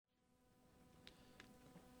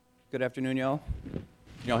Good afternoon, y'all. Can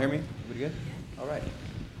y'all hear me? Everybody good? All right.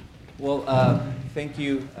 Well, thank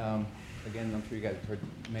you. Again, I'm sure you guys have heard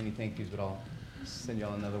many thank yous, but I'll send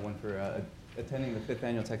y'all another one for attending the 5th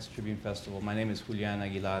Annual Texas Tribune Festival. My name is Julian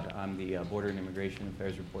Aguilar. I'm the Border and Immigration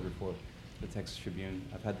Affairs reporter for the Texas Tribune.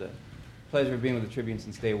 I've had the pleasure of being with the Tribune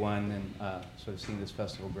since day one and sort of seeing this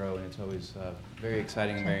festival grow, and it's always very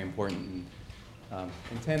exciting and very important and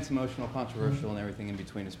intense, emotional, controversial, and everything in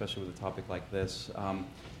between, especially with a topic like this.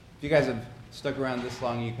 If you guys have stuck around this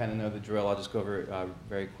long, you kind of know the drill. I'll just go over it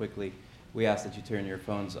very quickly. We ask that you turn your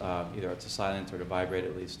phones either to silent or to vibrate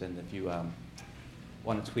at least, and if you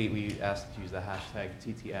want to tweet, we ask that you use the hashtag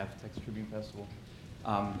TTF, Texas Tribune Festival.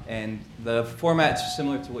 And the format is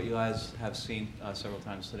similar to what you guys have seen several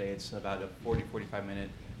times today. It's about a 40-45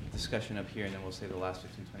 minute discussion up here, and then we'll save the last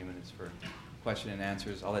 15-20 minutes for question and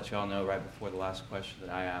answers. I'll let you all know right before the last question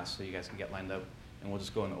that I ask so you guys can get lined up, and we'll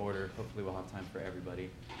just go in order. Hopefully we'll have time for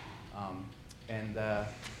everybody.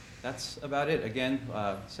 That's about it. Again,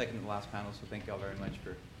 second to last panel, so thank you all very much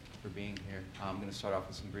for being here. I'm going to start off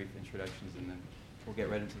with some brief introductions, and then we'll get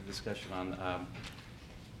right into the discussion on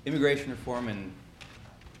immigration reform and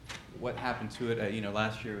what happened to it.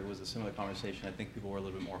 Last year it was a similar conversation. I think people were a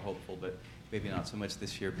little bit more hopeful, but maybe not so much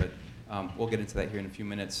this year. But we'll get into that here in a few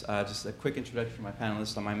minutes. Just a quick introduction to my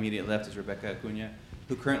panelists. On my immediate left is Rebecca Acuña,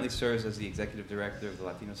 who currently serves as the executive director of the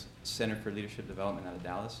Latino Center for Leadership Development out of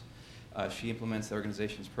Dallas. She implements the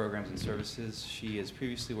organization's programs and services. She has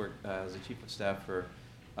previously worked as the chief of staff for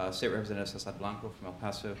State Representative Cesar Blanco from El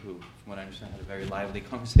Paso, who, from what I understand, had a very lively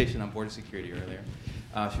conversation on border security earlier.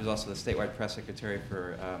 She was also the statewide press secretary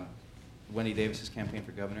for Wendy Davis's campaign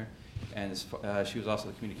for governor, and she was also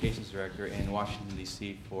the communications director in Washington,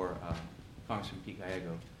 D.C. for Congressman Pete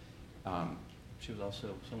Gallego. She was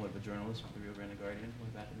also somewhat of a journalist with the Rio Grande Guardian way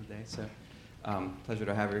back in the day, so pleasure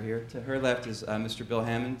to have her here. To her left is Mr. Bill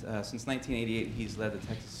Hammond. Since 1988, he's led the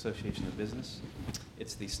Texas Association of Business.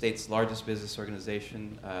 It's the state's largest business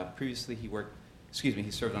organization. Previously, he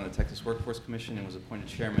served on the Texas Workforce Commission and was appointed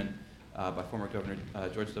chairman by former Governor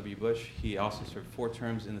George W. Bush. He also served 4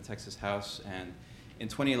 terms in the Texas House, and in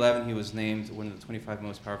 2011, he was named one of the 25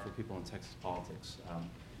 most powerful people in Texas politics.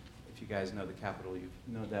 If you guys know the Capitol, you've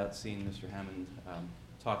no doubt seen Mr. Hammond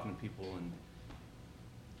talking to people and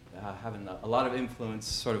having a lot of influence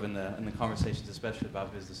sort of in the conversations, especially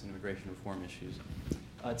about business and immigration reform issues.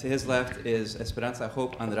 To his left is Esperanza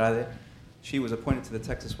Hope Andrade. She was appointed to the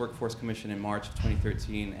Texas Workforce Commission in March of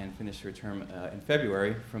 2013 and finished her term in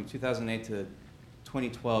February. From 2008 to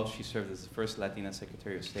 2012, she served as the first Latina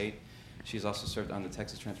Secretary of State. She's also served on the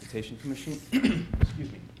Texas Transportation Commission.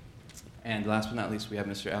 Excuse me. And last but not least, we have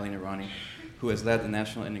Mr. Ali Noorani, who has led the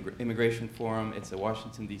National Immigration Forum. It's a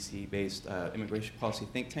Washington, D.C. based immigration policy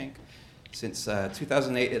think tank. Since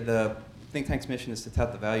 2008, the think tank's mission is to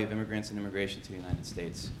tout the value of immigrants and immigration to the United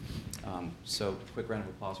States. So, quick round of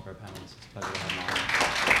applause for our panelists. It's a pleasure to have them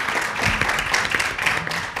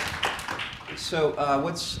all. So,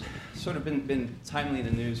 what's sort of been timely in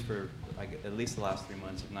the news for at least the last 3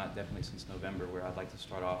 months, if not definitely since November, where I'd like to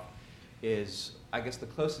start off, is, I guess, the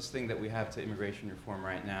closest thing that we have to immigration reform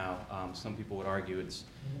right now. Some people would argue it's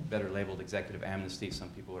better labeled executive amnesty. Some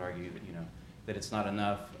people would argue that it's not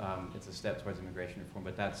enough. It's a step towards immigration reform,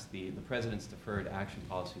 but that's the president's deferred action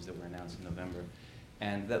policies that were announced in November.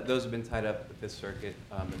 And those have been tied up at the 5th Circuit.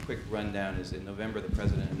 The quick rundown is in November, the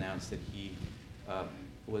president announced that he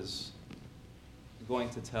was going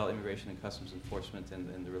to tell Immigration and Customs Enforcement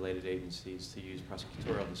and the related agencies to use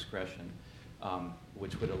prosecutorial discretion,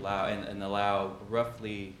 which would allow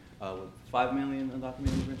roughly 5 million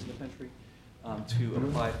undocumented immigrants in the country to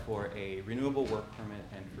apply for a renewable work permit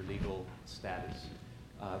and for legal status.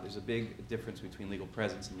 There's a big difference between legal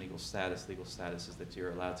presence and legal status. Legal status is that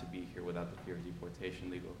you're allowed to be here without the fear of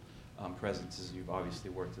deportation. Legal presence is you've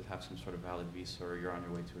obviously worked to have some sort of valid visa, or you're on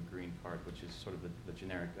your way to a green card, which is sort of the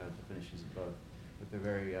generic definitions of both. But they're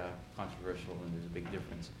very controversial, and there's a big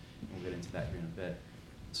difference. And we'll get into that here in a bit.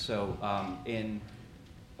 So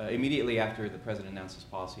immediately after the president announced his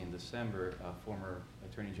policy in December, former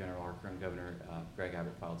Attorney General, our current governor, Greg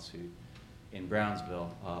Abbott, filed suit in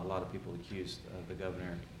Brownsville. A lot of people accused the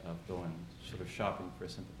governor of going sort of shopping for a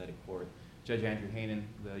sympathetic court. Judge Andrew Hanen,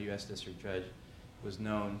 the U.S. District Judge, was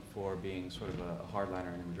known for being sort of a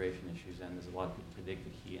hardliner in immigration issues, and as a lot of people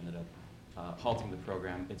predicted, he ended up halting the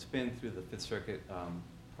program. It's been through the 5th Circuit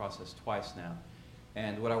process twice now.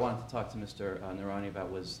 And what I wanted to talk to Mr. Noorani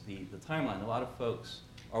about was the timeline. A lot of folks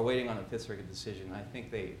are waiting on a 5th Circuit decision. I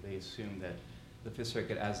think they assume that the 5th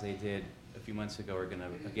Circuit, as they did a few months ago, are going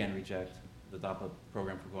to again reject the DAPA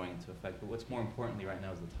program for going into effect. But what's more importantly right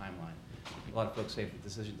now is the timeline. A lot of folks say if the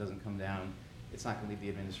decision doesn't come down it's not going to leave the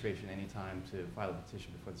administration any time to file a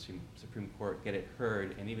petition before the Supreme Court, get it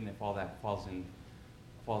heard, and even if all that falls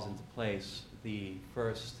into place, the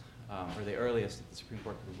first or the earliest that the Supreme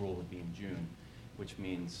Court could rule would be in June, which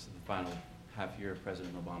means the final half year of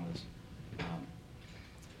President Obama's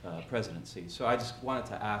presidency. So I just wanted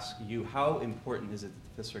to ask you, how important is it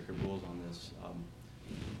that the Fifth Circuit rules on this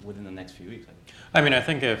within the next few weeks? I mean, I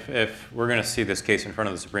think if we're going to see this case in front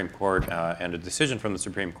of the Supreme Court and a decision from the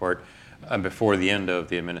Supreme Court before the end of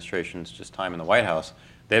the administration's just time in the White House,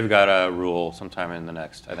 they've got to rule sometime in the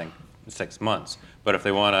next, I think, 6 months. But if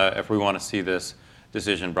we want to see this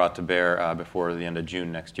decision brought to bear before the end of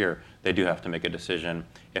June next year, they do have to make a decision,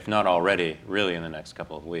 if not already, really in the next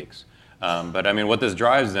couple of weeks. But I mean, what this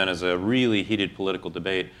drives then is a really heated political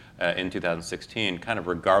debate in 2016, kind of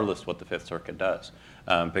regardless what the Fifth Circuit does.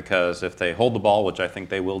 Because if they hold the ball, which I think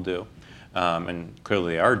they will do, and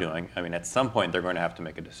clearly they are doing, I mean, at some point they're going to have to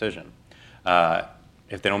make a decision.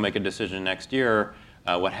 If they don't make a decision next year,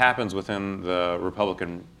 what happens within the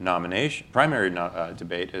Republican nomination primary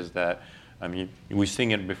debate is that, I mean, we're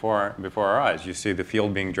seeing it before our eyes. You see the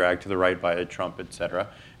field being dragged to the right by Trump, et cetera,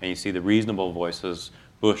 and you see the reasonable voices,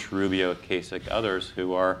 Bush, Rubio, Kasich, others,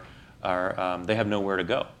 who they have nowhere to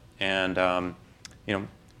go. And you know,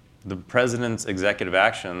 the president's executive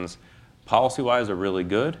actions, policy-wise, are really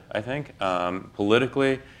good, I think.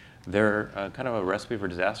 Politically, they're kind of a recipe for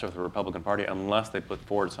disaster with the Republican Party unless they put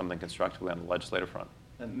forward something constructively on the legislative front.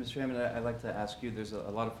 Mr. Hammond, I'd like to ask you, there's a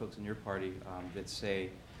lot of folks in your party that say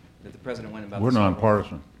that the president went about We're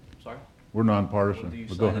nonpartisan. Sorry? We're nonpartisan. Well, do you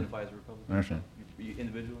But still go ahead. identify as a Republican? I understand. You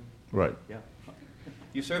individually? Right. Yeah.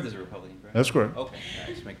 You served as a Republican, correct? That's correct. Okay, all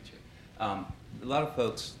right, just making sure. A lot of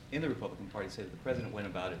folks in the Republican Party say that the president went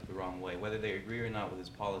about it the wrong way, whether they agree or not with his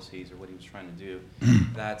policies or what he was trying to do.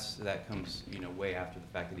 that comes, way after the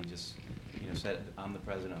fact that he just, said, "I'm the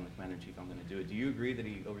president, I'm the commander-in-chief, I'm going to do it." Do you agree that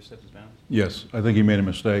he overstepped his bounds? Yes, I think he made a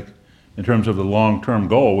mistake in terms of the long-term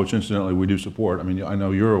goal, which incidentally we do support. I mean, I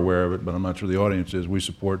know you're aware of it, but I'm not sure the audience is. We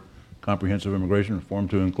support comprehensive immigration reform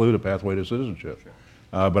to include a pathway to citizenship. Sure.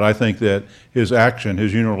 But I think that his action,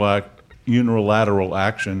 his unilateral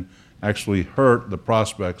action, actually hurt the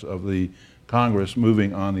prospects of the Congress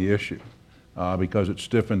moving on the issue because it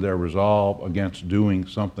stiffened their resolve against doing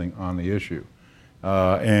something on the issue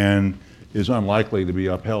and is unlikely to be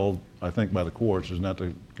upheld, I think, by the courts. Isn't that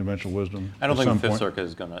the conventional wisdom? I don't think the Fifth Circuit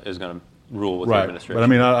is going to rule with the Right, administration. but I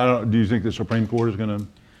mean, I don't, do you think the Supreme Court is going to?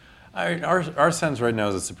 Our sense right now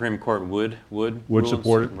is the Supreme Court would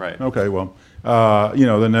Support it? Right. Okay, well,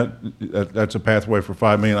 then that's a pathway for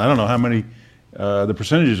 $5 million. I don't know how many. The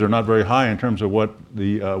percentages are not very high in terms of what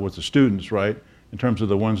with the students, right? In terms of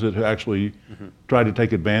the ones that actually try to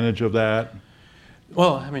take advantage of that.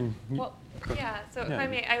 Well, I mean. Well, yeah. So if I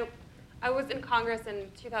may, I was in Congress in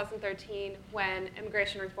 2013 when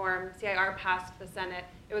immigration reform, CIR, passed the Senate.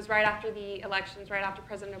 It was right after the elections, right after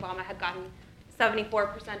President Obama had gotten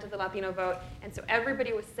 74% of the Latino vote. And so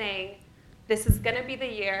everybody was saying, this is going to be the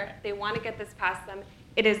year. They want to get this past them.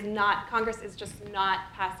 It is not, Congress is just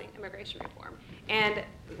not passing immigration reform. And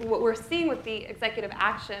what we're seeing with the executive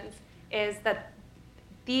actions is that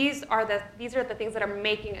these are the things that are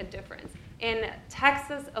making a difference. In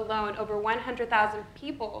Texas alone, over 100,000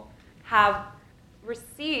 people have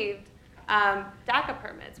received DACA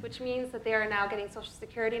permits, which means that they are now getting Social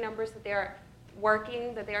Security numbers, that they are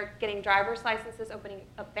working, that they are getting driver's licenses, opening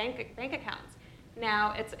up bank accounts.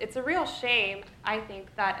 Now, it's a real shame, I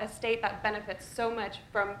think, that a state that benefits so much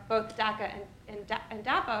from both DACA and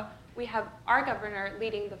DAPA, we have our governor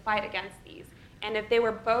leading the fight against these. And if they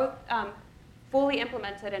were both fully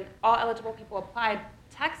implemented and all eligible people applied,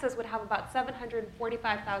 Texas would have about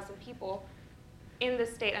 745,000 people in the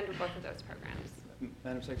state under both of those programs.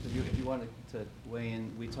 Madam Secretary, if you wanted to weigh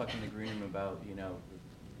in, we talked in the green room about,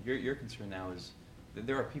 your concern now is that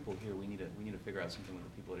there are people here. We need to figure out something with the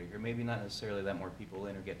people that are here. Maybe not necessarily let more people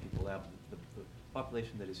in or get people out. The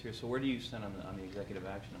population that is here. So where do you stand on the executive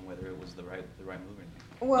action on whether it was the right move or anything?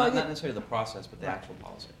 Well, not necessarily the process, but the actual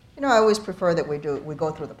policy. I always prefer that we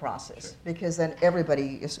go through the process, sure, because then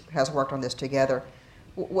everybody has worked on this together.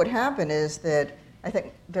 What happened is that I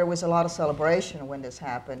think there was a lot of celebration when this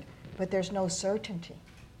happened, but there's no certainty.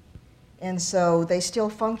 And so they still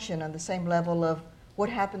function on the same level of what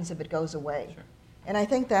happens if it goes away. Sure. And I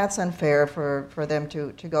think that's unfair for them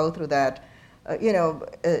to go through that.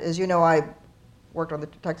 As you know, I worked on the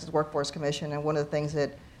Texas Workforce Commission, and one of the things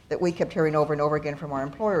that we kept hearing over and over again from our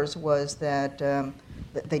employers was that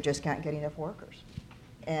they just can't get enough workers.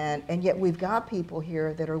 And yet we've got people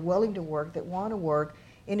here that are willing to work, that want to work,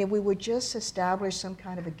 and if we would just establish some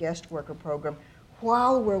kind of a guest worker program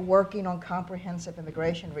while we're working on comprehensive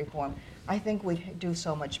immigration reform, I think we'd do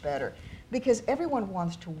so much better. Because everyone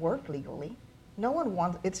wants to work legally. No one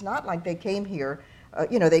wants, it's not like they came here,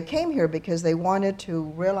 they came here because they wanted to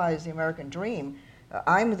realize the American dream.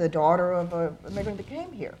 I'm the daughter of an immigrant that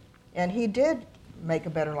came here, and he did make a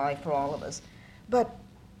better life for all of us. But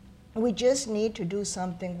we just need to do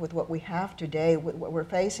something with what we have today, with what we're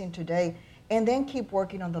facing today, and then keep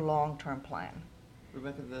working on the long-term plan.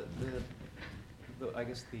 Rebecca, I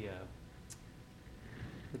guess the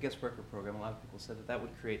guest worker program, a lot of people said that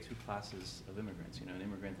would create two classes of immigrants. An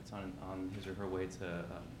immigrant that's on his or her way to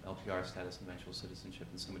LPR status and eventual citizenship,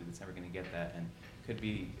 and somebody that's never going to get that and could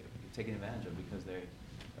be taken advantage of because they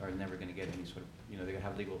are never going to get any sort of, they're going to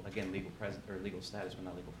have legal presence or legal status but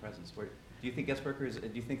not legal presence. Do you think guest workers, do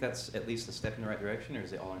you think that's at least a step in the right direction, or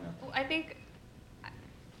is it all or nothing? Well, I think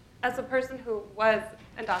as a person who was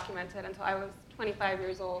undocumented until I was 25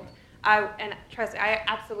 years old, and trust me, I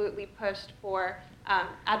absolutely pushed for,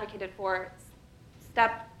 advocated for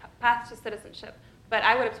path to citizenship. But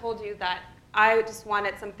I would have told you that I just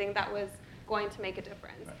wanted something that was going to make a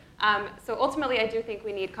difference. Right. So ultimately, I do think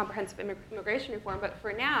we need comprehensive immigration reform. But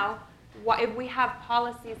for now, if we have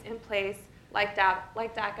policies in place like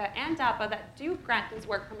DACA and DAPA that do grant these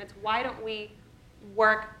work permits, why don't we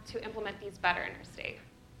work to implement these better in our state?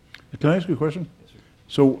 Can I ask you a question? Yes, sir.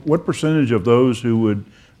 So what percentage of those who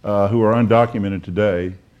are undocumented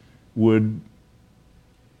today would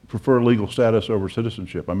prefer legal status over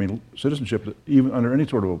citizenship? I mean, citizenship, even under any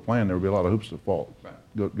sort of a plan, there would be a lot of hoops to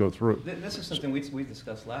go through. This is something we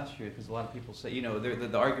discussed last year, because a lot of people say,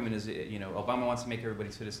 the argument is, Obama wants to make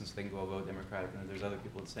everybody citizens so they can go vote Democratic, and there's other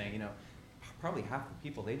people that saying, probably half the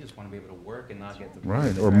people, they just want to be able to work and not get the...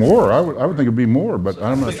 Right, or more. I would think it'd be more, but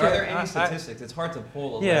I'm not sure. Are there any statistics? It's hard to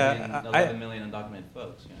poll 11 million undocumented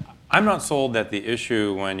folks. I'm not sold that the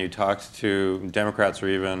issue when you talk to Democrats or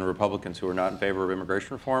even Republicans who are not in favor of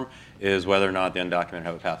immigration reform is whether or not the undocumented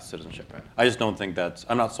have a path to citizenship. Right. I just don't think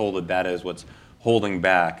I'm not sold that is what's holding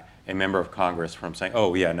back a member of Congress from saying,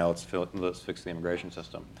 oh yeah, no, let's fix the immigration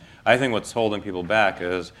system. I think what's holding people back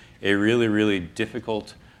is a really, really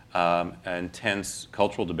difficult, intense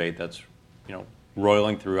cultural debate that's,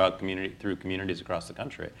 roiling through communities across the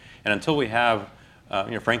country. And until we have,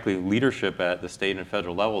 frankly, leadership at the state and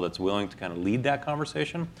federal level that's willing to kind of lead that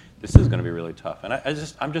conversation, this is going to be really tough. And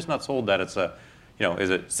I'm just not sold that it's is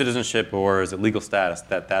it citizenship or is it legal status,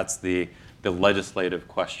 that's the legislative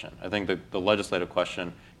question. I think the legislative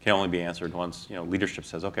question can only be answered once, leadership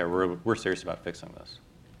says, okay, we're serious about fixing this.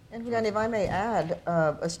 And if I may add,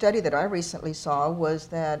 a study that I recently saw was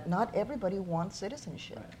that not everybody wants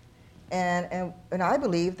citizenship. Right. And I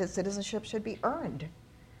believe that citizenship should be earned,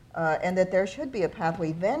 and that there should be a pathway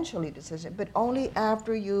eventually to citizenship, but only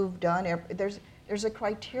after you've done, there's a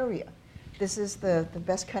criteria. This is the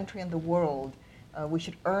best country in the world. We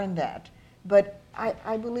should earn that. But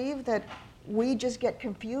I believe that we just get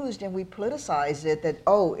confused and we politicize it that,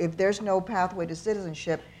 oh, if there's no pathway to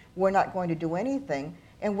citizenship, we're not going to do anything.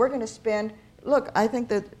 And we're going to spend, look, I think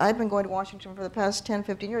that I've been going to Washington for the past 10,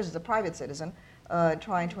 15 years as a private citizen,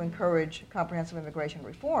 trying to encourage comprehensive immigration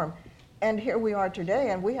reform. And here we are today,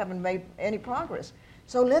 and we haven't made any progress.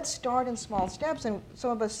 So let's start in small steps. And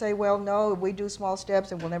some of us say, well, no, we do small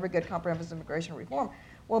steps and we'll never get comprehensive immigration reform.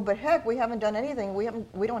 Well, but heck, we haven't done anything.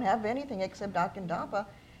 We don't have anything except DACA and DAPA,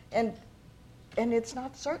 and it's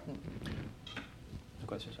not certain.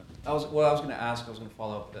 Question, sir. I was going to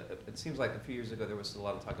follow up. It seems like a few years ago there was a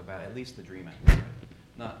lot of talk about at least the DREAM Act, right?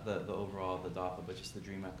 Not the overall, the DAPA, but just the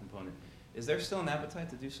DREAM Act component. Is there still an appetite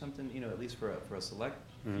to do something, at least for a select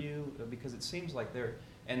few? Because it seems like the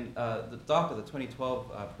DAPA, the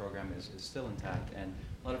 2012 program is still intact, and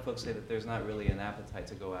a lot of folks say that there's not really an appetite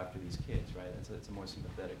to go after these kids, right? It's a more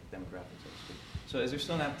sympathetic demographic, so to speak. So is there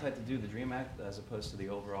still an appetite to do the DREAM Act as opposed to the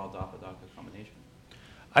overall DAPA combination?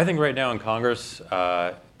 I think right now in Congress,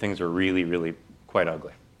 things are really, really quite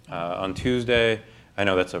ugly. On Tuesday, I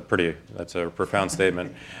know that's a profound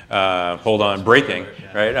statement. Hold on, breaking,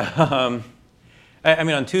 right? I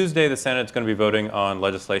mean, on Tuesday, the Senate's going to be voting on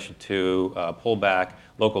legislation to pull back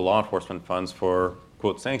local law enforcement funds for,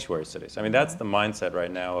 quote, sanctuary cities. I mean, that's the mindset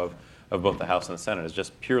right now of both the House and the Senate, is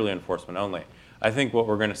just purely enforcement only. I think what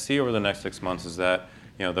we're going to see over the next 6 months is that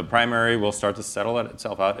the primary will start to settle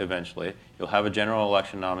itself out eventually. You'll have a general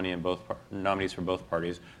election nominee and nominees for both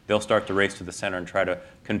parties. They'll start to race to the center and try to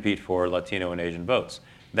compete for Latino and Asian votes.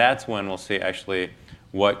 That's when we'll see actually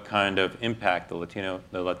what kind of impact the Latino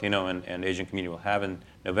and Asian community will have in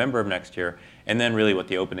November of next year, and then really what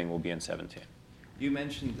the opening will be in 2017. You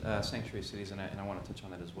mentioned sanctuary cities, and I want to touch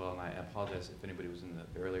on that as well. And I apologize if anybody was in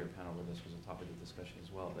the earlier panel where this was a topic of discussion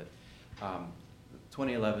as well. But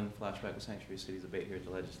 2011 flashback with Sanctuary Cities debate here at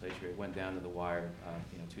the legislature. It went down to the wire,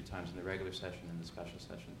 2 times in the regular session and the special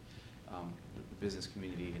session. The business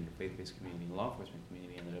community and the faith-based community and the law enforcement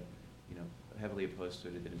community ended up, heavily opposed to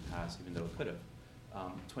it. It didn't pass, even though it could have.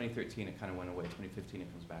 2013, it kind of went away. 2015,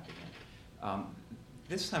 it comes back again.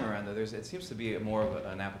 This time around, though, it seems to be more of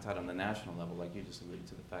an appetite on the national level, like you just alluded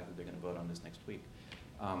to the fact that they're going to vote on this next week.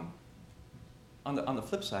 On the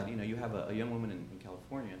flip side, you have a young woman in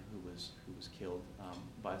California who was killed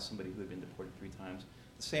by somebody who had been deported 3 times.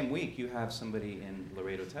 The same week, you have somebody in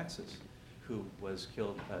Laredo, Texas, who was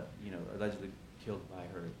killed, allegedly killed by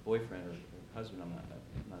her boyfriend or her husband. I'm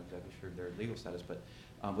not exactly sure their legal status, but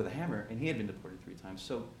with a hammer, and he had been deported 3 times.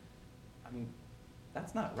 So, I mean,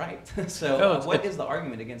 that's not right. So what is the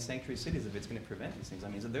argument against sanctuary cities if it's going to prevent these things? I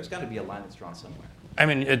mean, there's got to be a line that's drawn somewhere. I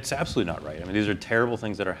mean, it's absolutely not right. I mean, these are terrible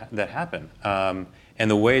things that happen. And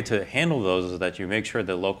the way to handle those is that you make sure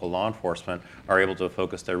that local law enforcement are able to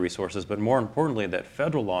focus their resources, but more importantly, that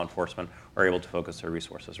federal law enforcement are able to focus their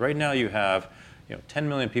resources. Right now, you have 10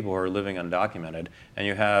 million people who are living undocumented, and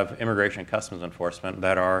you have immigration and customs enforcement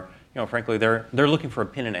that are, frankly, they're looking for a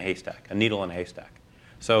pin in a haystack, a needle in a haystack.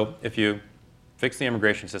 So if you fix the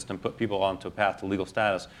immigration system, put people onto a path to legal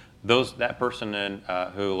status, that person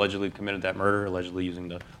who allegedly committed that murder, allegedly using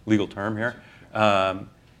the legal term here,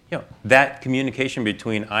 that communication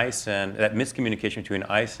between ICE and that miscommunication between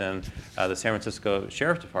ICE and the San Francisco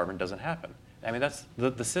Sheriff's Department doesn't happen. I mean, that's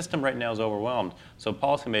the system right now is overwhelmed. So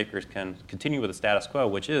policymakers can continue with the status quo,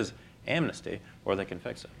 which is amnesty, or they can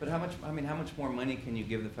fix it. But how much more money can you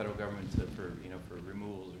give the federal government for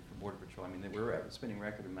removals or for border patrol? I mean, we're spending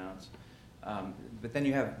record amounts. But then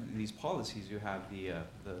you have these policies. You have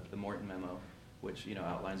the Morton memo, which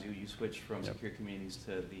outlines you switch from secure communities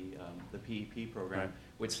to the PEP program, right,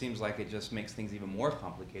 which seems like it just makes things even more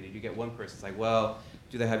complicated. You get one person, it's like, well,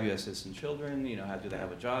 do they have U.S. citizen children? Do they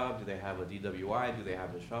have a job? Do they have a DWI? Do they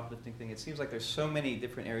have a shoplifting thing? It seems like there's so many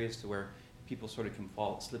different areas to where people sort of can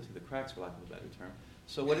slip through the cracks, for lack of a better term.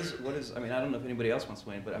 So what is? I mean, I don't know if anybody else wants to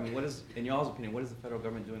weigh in, but I mean, what is, in y'all's opinion, what is the federal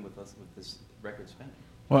government doing with this record spending?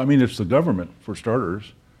 Well, I mean, it's the government, for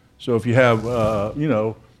starters. So if you have, I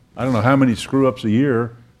don't know how many screw-ups a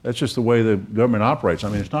year, that's just the way the government operates. I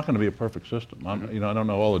mean, it's not going to be a perfect system. I don't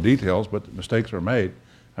know all the details, but mistakes are made.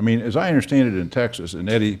 I mean, as I understand it in Texas, and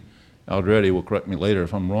Eddie Aldretti will correct me later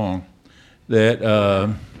if I'm wrong, that,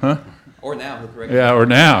 Or now, he'll correct me. Yeah, or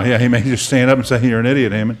now. Yeah, he may just stand up and say, you're an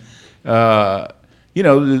idiot, Hammond.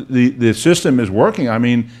 The system is working. I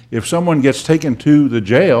mean, if someone gets taken to the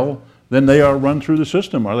jail, then they are run through the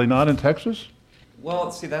system. Are they not in Texas?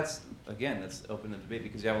 Well, see, that's open to debate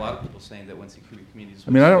because you have a lot of people saying that when security communities...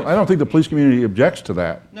 I mean, I don't think the police community objects to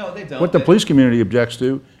that. No, they don't. What the police community objects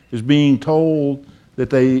to is being told that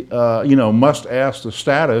they, must ask the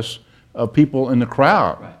status of people in the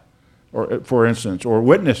crowd, right, or, for instance, or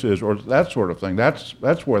witnesses, or that sort of thing.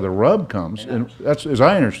 That's where the rub comes, and that's as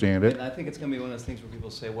I understand it. And I think it's going to be one of those things where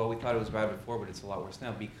people say, well, we thought it was bad before, but it's a lot worse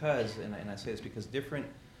now because, and I say this because different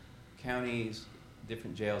counties,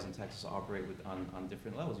 different jails in Texas operate on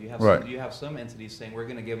different levels. You have some entities saying we're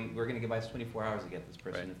going to give ICE 24 hours to get this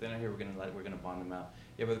person. Right. If they're not here, we're going to bond them out.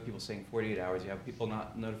 You have other people saying 48 hours. You have people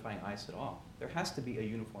not notifying ICE at all. There has to be a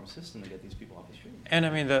uniform system to get these people off the street. And I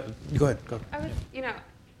mean, go ahead. I was,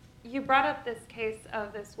 you brought up this case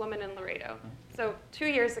of this woman in Laredo. So 2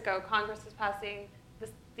 years ago, Congress was passing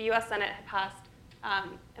the U.S. Senate had passed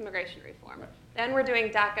immigration reform. Right. Then we're doing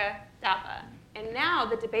DAPA. And now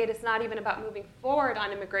the debate is not even about moving forward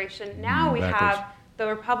on immigration. Now we have some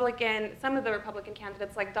of the Republican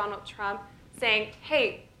candidates like Donald Trump saying,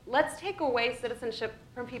 hey, let's take away citizenship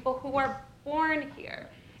from people who are born here.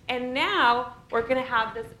 And now we're going to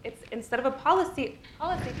have this, instead of a policy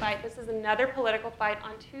fight, this is another political fight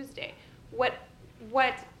on Tuesday. What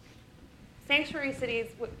sanctuary cities,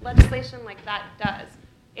 what legislation like that does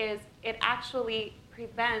is it actually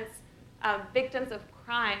prevents victims of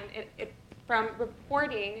crime from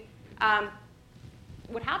reporting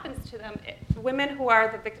what happens to them. Women who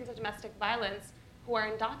are the victims of domestic violence, who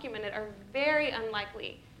are undocumented, are very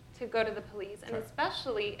unlikely to go to the police, and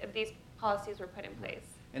especially if these policies were put in place.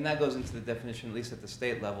 And that goes into the definition, at least at the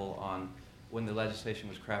state level, on when the legislation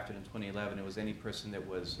was crafted in 2011, it was any person that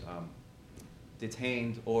was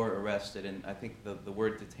detained or arrested. And I think the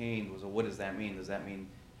word detained was, well, what does that mean? Does that mean,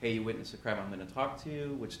 hey, you witnessed a crime, I'm going to talk to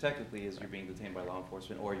you, which technically is you're being detained by law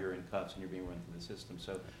enforcement, or you're in cuffs and you're being run through the system.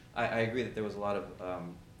 So I agree that there was a lot of,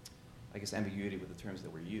 ambiguity with the terms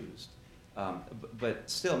that were used. But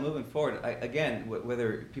still, moving forward, again,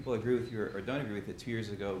 whether people agree with you or don't agree with it, 2 years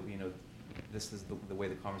ago, this is the way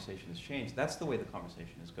the conversation has changed. That's the way the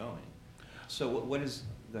conversation is going. So what is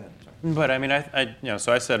Go ahead, sorry. But I mean,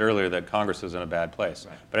 so I said earlier that Congress is in a bad place,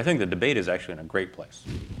 Right. but I think the debate is actually in a great place.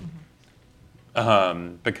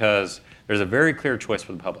 Because there's a very clear choice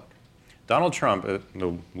for the public. Donald Trump,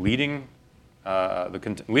 the leading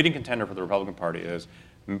contender for the Republican Party, is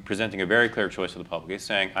presenting a very clear choice to the public. He's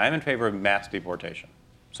saying, I'm in favor of mass deportation,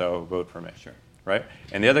 so vote for me. Sure. Right?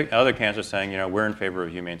 And the other candidates are saying, we're in favor of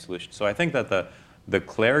a humane solution. So I think that the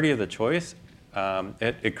clarity of the choice,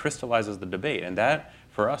 it crystallizes the debate, and that,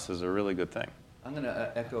 for us, is a really good thing. I'm going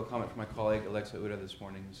to echo a comment from my colleague Alexa Uda this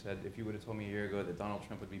morning, who said, if you would have told me a year ago that Donald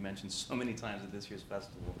Trump would be mentioned so many times at this year's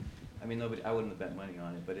festival, I mean, I wouldn't have bet money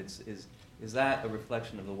on it. But is that a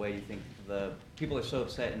reflection of the way you think the people are so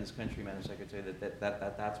upset in this country, Madam Secretary,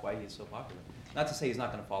 that's why he's so popular? Not to say he's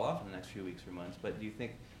not going to fall off in the next few weeks or months, but do you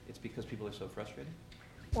think it's because people are so frustrated?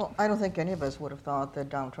 Well, I don't think any of us would have thought that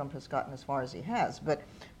Donald Trump has gotten as far as he has. But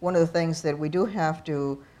one of the things that we do have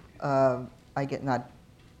to, I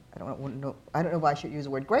don't know if I should use the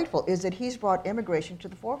word grateful, is that he's brought immigration to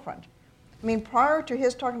the forefront. I mean, prior to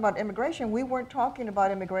his talking about immigration, we weren't talking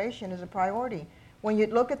about immigration as a priority. When you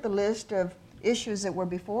look at the list of issues that were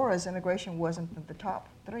before us, immigration wasn't in the top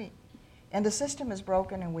 3. And the system is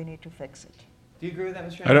broken and we need to fix it. Do you agree with that,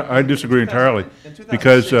 Mr. Chairman? I disagree entirely. In 2006,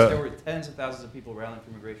 because there were tens of thousands of people rallying for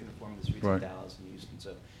immigration reform in the streets of Dallas and Houston.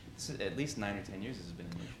 So at least 9 or 10 years this has been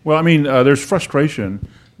an issue. Well, I mean, there's frustration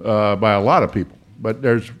by a lot of people. But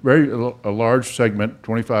there's a large segment,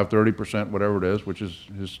 25, 30%, whatever it is, which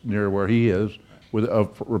is near where he is,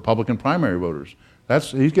 of Republican primary voters.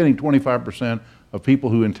 He's getting 25% of people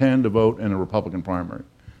who intend to vote in a Republican primary.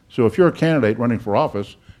 So if you're a candidate running for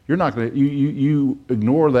office, you're not going to, you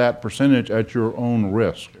ignore that percentage at your own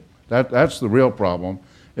risk. That's the real problem,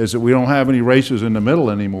 is that we don't have any races in the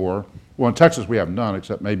middle anymore. Well, in Texas we have none,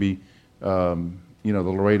 except maybe, the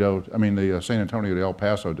San Antonio to El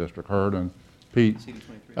Paso district, Hurd and Pete.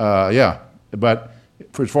 Yeah, but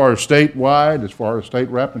as far as statewide, as far as state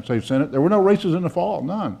rep and state senate, there were no races in the fall,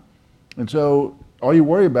 none. And so all you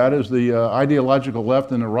worry about is the ideological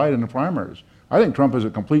left and the right in the primaries. I think Trump is a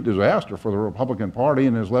complete disaster for the Republican Party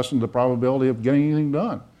and has lessened the probability of getting anything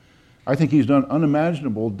done. I think he's done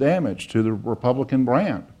unimaginable damage to the Republican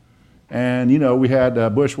brand. And, we had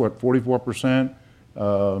Bush, 44%?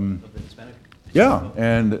 Yeah,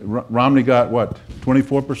 and Romney got,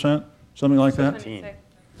 24%? Something like that? 17.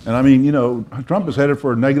 And I mean, Trump is headed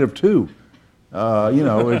for a -2.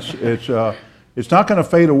 It's not going to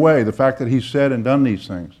fade away, the fact that he's said and done these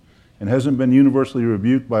things and hasn't been universally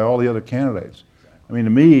rebuked by all the other candidates. I mean,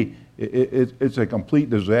 to me, it's a complete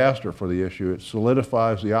disaster for the issue. It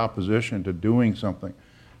solidifies the opposition to doing something.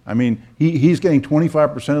 I mean, he's getting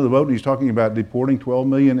 25% of the vote and he's talking about deporting 12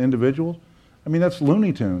 million individuals. I mean, that's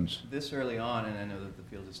Looney Tunes. This early on, and I know that the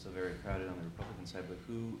field is still very crowded on the Republican side, but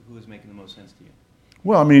who is making the most sense to you?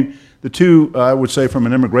 Well, I mean, the two, I would say from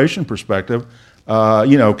an immigration perspective,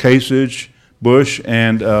 Kasich, Bush,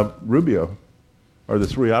 and Rubio are the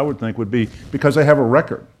 3 I would think would be, because they have a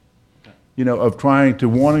record, of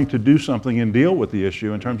wanting to do something and deal with the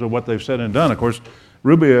issue in terms of what they've said and done. Of course,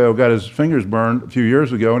 Rubio got his fingers burned a few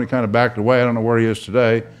years ago and he kind of backed away. I don't know where he is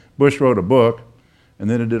today. Bush wrote a book and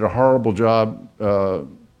then it did a horrible job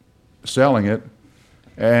selling it.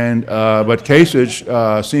 And but Kasich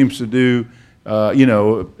seems to do,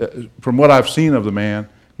 from what I've seen of the man,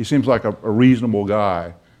 he seems like a reasonable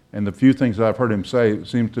guy. And the few things that I've heard him say, it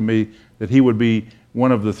seems to me that he would be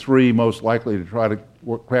one of the 3 most likely to try to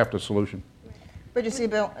craft a solution. But you see,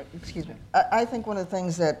 Bill, excuse me, I think one of the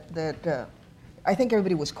things that I think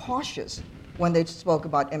everybody was cautious when they spoke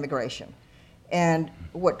about immigration. And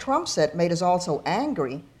what Trump said made us all so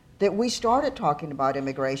angry that we started talking about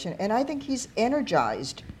immigration, and I think he's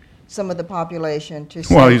energized some of the population to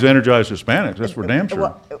say... Well, he's energized Hispanics, that's for damn sure.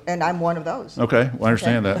 Well, and I'm one of those. Okay, well, I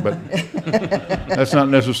understand that, but that's not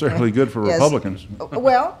necessarily good for Republicans.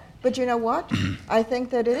 Well, but you know what? I think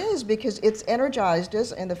that it is, because it's energized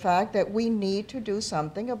us in the fact that we need to do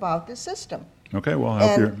something about this system. Okay, well,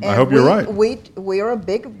 I hope you're right. We are a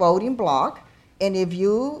big voting bloc, and if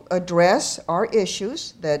you address our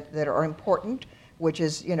issues that are important, which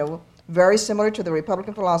is, very similar to the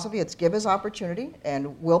Republican philosophy, it's give us opportunity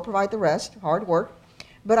and we'll provide the rest, hard work.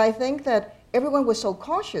 But I think that everyone was so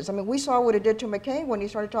cautious. I mean, we saw what it did to McCain when he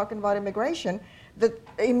started talking about immigration, that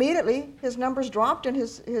immediately his numbers dropped and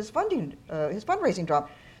his fundraising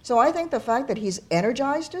dropped. So I think the fact that he's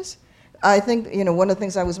energized us, I think, one of the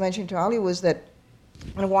things I was mentioning to Ali was that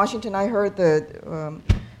in Washington I heard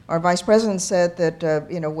our vice president said that,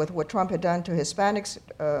 with what Trump had done to Hispanics,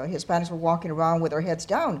 Hispanics were walking around with their heads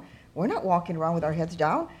down. We're not walking around with our heads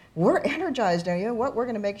down. We're energized. And you know what? We're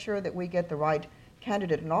going to make sure that we get the right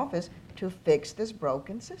candidate in office to fix this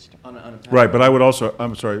broken system. On a Right, but I would also,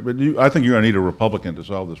 I'm sorry, but I think you're going to need a Republican to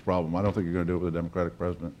solve this problem. I don't think you're going to do it with a Democratic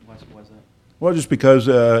president. Why's that? Well, just because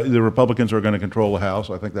the Republicans are going to control the House,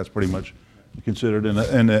 I think that's pretty much considered. And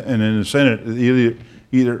in the Senate,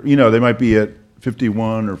 either they might be at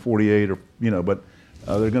 51 or 48 or but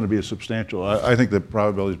they're going to be a substantial. I think the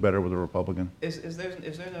probability is better with a Republican. Is there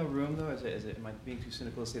no room though? Am I being too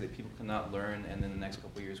cynical to say that people cannot learn and in the next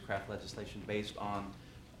couple of years craft legislation based on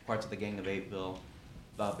parts of the Gang of Eight bill,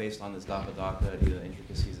 based on this DACA,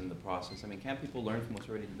 intricacies in the process? I mean, can't people learn from what's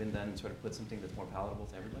already been done and sort of put something that's more palatable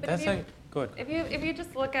to everybody? Go ahead. If you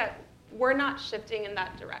just look at, we're not shifting in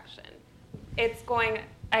that direction. It's going,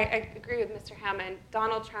 I agree with Mr. Hammond.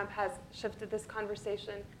 Donald Trump has shifted this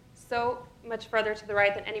conversation so much further to the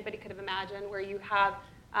right than anybody could have imagined, where you have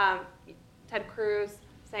Ted Cruz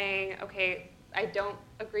saying, okay, I don't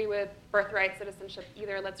agree with birthright citizenship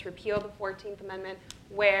either. Let's repeal the 14th Amendment,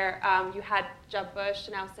 where you had Jeb Bush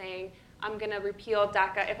now saying, I'm going to repeal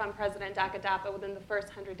DACA, if I'm president, DACA within the first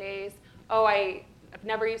 100 days. Oh, I've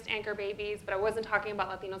never used anchor babies, but I wasn't talking about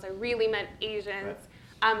Latinos. I really meant Asians.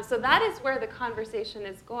 Right. So that is where the conversation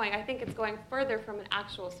is going. I think it's going further from an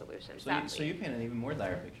actual solution, sadly. So you paint an even more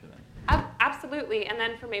dire picture then? Absolutely. And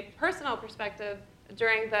then from a personal perspective,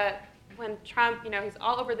 when Trump, he's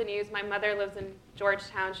all over the news. My mother lives in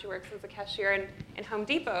Georgetown. She works as a cashier in Home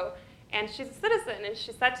Depot. And she's a citizen. And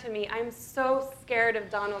she said to me, I'm so scared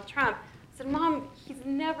of Donald Trump. I said, Mom, he's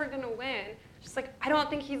never going to win. She's like, I don't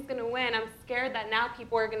think he's going to win. I'm scared that now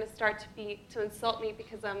people are going to start to insult me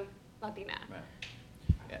because I'm Latina. Right.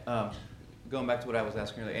 Yeah, going back to what I was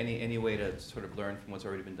asking earlier, any way to sort of learn from what's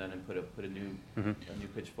already been done and put a new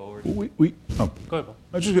pitch forward? Go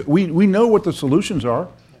ahead. We know what the solutions are.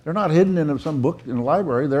 They're not hidden in some book in the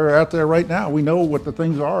library. They're out there right now. We know what the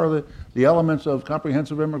things are, the elements of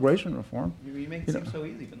comprehensive immigration reform. You make it seem so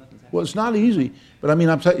easy, but nothing's happening. Well, it's not easy. But I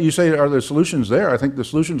mean, you say, are the solutions there? I think the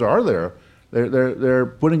solutions are there. They're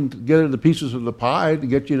putting together the pieces of the pie to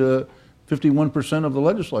get you to 51% of the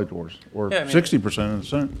legislators, or 60% in the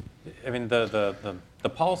Senate. I mean, the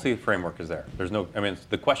policy framework is there.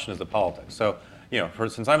 The question is the politics. So,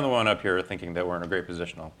 since I'm the one up here thinking that we're in a great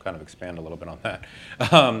position, I'll kind of expand a little bit on that.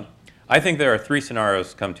 I think there are three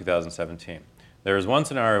scenarios come 2017. There is one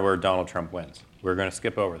scenario where Donald Trump wins. We're going to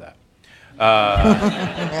skip over that.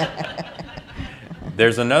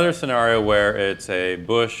 There's another scenario where it's a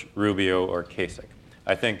Bush, Rubio, or Kasich.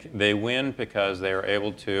 I think they win because they are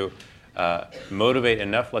able to motivate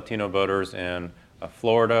enough Latino voters in a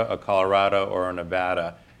Florida, a Colorado, or a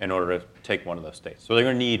Nevada in order to take one of those states. So they're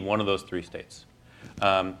going to need one of those three states.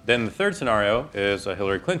 Then the third scenario is a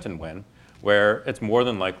Hillary Clinton win, where it's more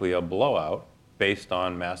than likely a blowout based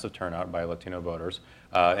on massive turnout by Latino voters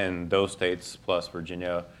in those states plus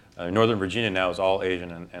Virginia. Northern Virginia now is all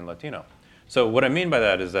Asian and Latino. So what I mean by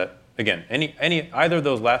that is that, again, either of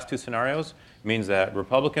those last two scenarios means that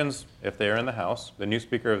Republicans, if they are in the House, the new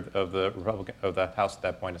Speaker of the House at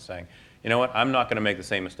that point is saying, you know what, I'm not going to make the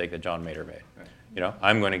same mistake that John Mader made. Right.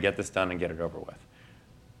 I'm going to get this done and get it over with.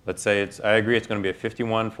 Let's say I agree it's going to be a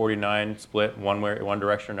 51-49 split, one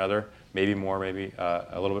direction or another, maybe more, maybe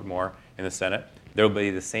a little bit more in the Senate. There will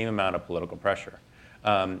be the same amount of political pressure.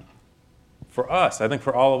 For us, I think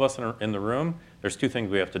for all of us in the room, there's two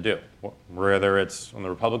things we have to do, whether it's on the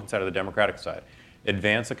Republican side or the Democratic side.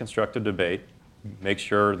 Advance a constructive debate, make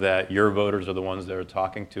sure that your voters are the ones that are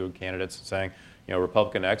talking to candidates and saying,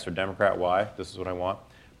 Republican X or Democrat Y, this is what I want.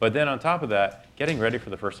 But then on top of that, getting ready for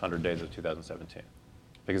the first 100 days of 2017.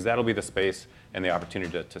 Because that'll be the space and the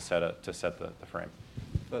opportunity to set the frame.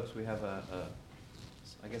 Folks, we have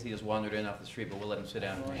I guess he just wandered in off the street, but we'll let him sit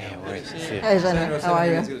down. Hey, Senator, how are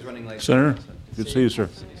you? Senator, good to see you, sir.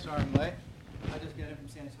 Sorry, I'm late. I just got in from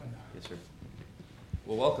San Antonio. Yes, sir.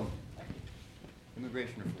 Well, welcome.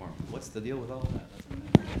 Immigration reform. What's the deal with all of that?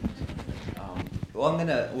 Well,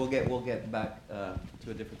 we'll get back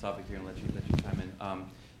to a different topic here and let you chime in.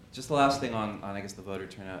 Just the last thing on I guess the voter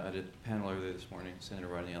turnout. I did a panel earlier this morning. Senator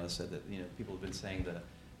Rodney Ellis said that people have been saying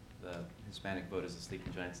the Hispanic vote is a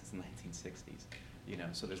sleeping giant since the 1960s.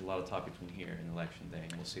 So there's a lot of talk between here and election day,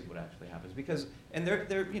 and we'll see what actually happens.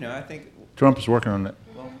 They're I think Trump is working on that.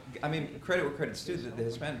 Well, I mean, credit where credit's due. The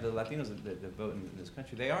Hispanic, the Latinos that vote in this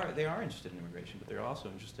country, they are interested in immigration, but they're also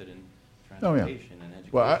interested in transportation and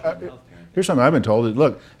education and healthcare. Here's something I've been told.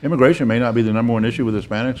 Look, immigration may not be the number one issue with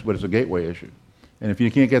Hispanics, but it's a gateway issue. And if you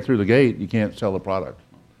can't get through the gate, you can't sell the product.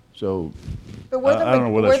 So but I don't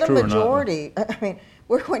know whether that's true or not. We're the majority. I mean,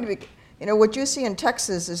 we're going to be, what you see in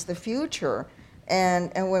Texas is the future.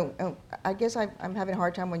 And when, I guess I'm having a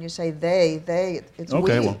hard time when you say they, it's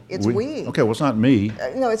Okay, we. well, It's we. Okay, well, it's not me.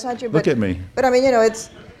 No, it's not you. Look at me. But I mean, it's,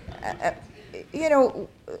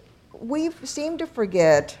 we seem to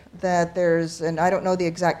forget that there's, and I don't know the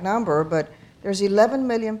exact number, but there's 11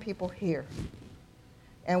 million people here.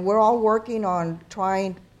 And we're all working on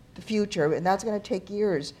trying the future, and that's going to take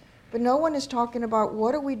years. But no one is talking about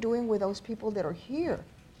what are we doing with those people that are here?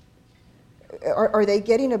 Are they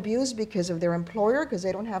getting abused because of their employer, because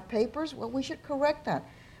they don't have papers? Well, we should correct that.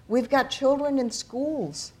 We've got children in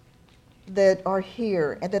schools that are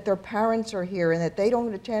here, and that their parents are here, and that they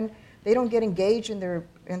don't get engaged in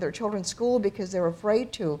their children's school because they're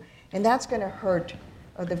afraid to, and that's going to hurt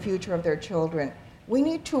the future of their children. We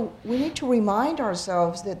need to remind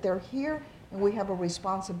ourselves that they're here, and we have a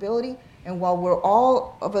responsibility. And while we're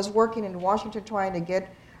all of us working in Washington trying to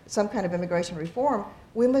get some kind of immigration reform,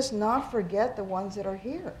 we must not forget the ones that are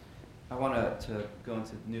here. I want to go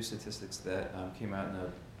into new statistics that came out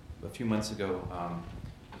a few months ago.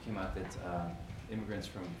 It came out that immigrants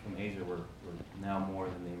from Asia were now more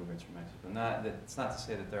than the immigrants from Mexico. It's not to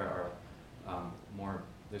say that there are more.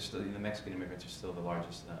 There's still, the Mexican immigrants are still the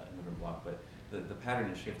largest immigrant bloc, but the pattern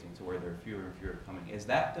is shifting to where there are fewer and fewer coming. Is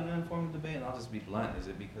that going to inform the debate? And I'll just be blunt. Is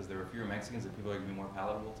it because there are fewer Mexicans that people are going to be more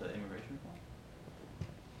palatable to immigration reform?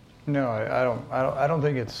 No, I don't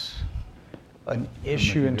think it's an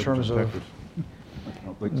issue in terms of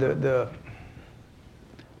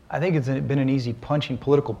I think it's been an easy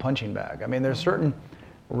political punching bag. I mean, there's certain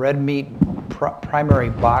red meat primary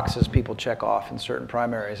boxes people check off in certain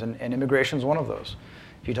primaries, and immigration is one of those.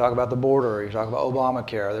 If you talk about the border, or you talk about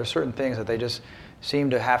Obamacare, there's certain things that they just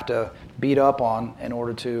seem to have to beat up on in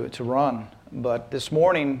order to run. But this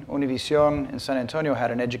morning, Univision in San Antonio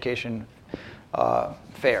had an education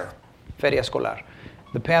fair, Feria Escolar.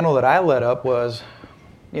 The panel that I led up was,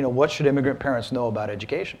 what should immigrant parents know about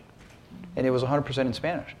education? And it was 100% in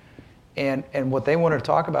Spanish. And what they wanted to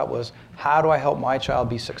talk about was, how do I help my child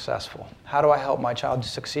be successful? How do I help my child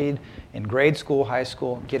succeed in grade school, high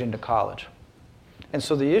school, get into college? And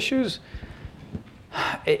so the issues,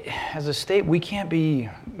 as a state, we can't be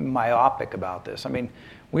myopic about this. I mean,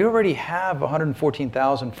 we already have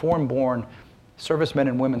 114,000 foreign-born servicemen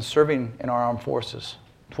and women serving in our armed forces,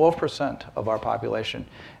 12% of our population,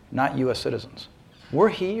 not U.S. citizens. We're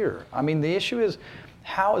here. I mean, the issue is,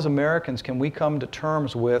 how as Americans can we come to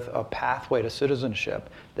terms with a pathway to citizenship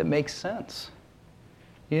that makes sense?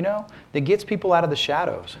 That gets people out of the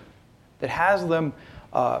shadows, that has them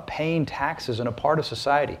paying taxes and a part of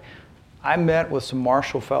society. I met with some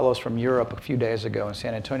Marshall Fellows from Europe a few days ago in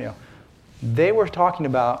San Antonio. They were talking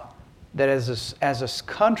about that as a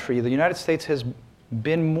country, the United States has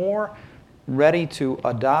been more ready to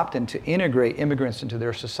adopt and to integrate immigrants into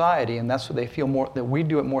their society, and that's what they feel more, that we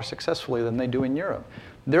do it more successfully than they do in Europe.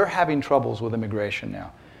 They're having troubles with immigration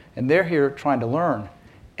now, and they're here trying to learn,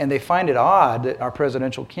 and they find it odd that our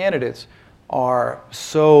presidential candidates are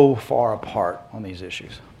so far apart on these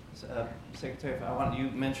issues. Secretary, you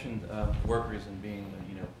mentioned workers and being,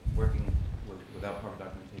 working without proper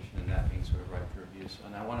documentation, and that being sort of ripe for abuse.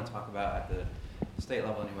 And I want to talk about, at the state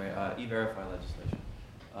level anyway, E-Verify legislation.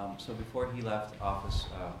 So before he left office,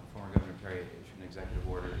 former Governor Perry issued an executive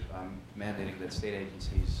order mandating that state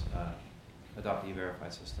agencies adopt the E-Verify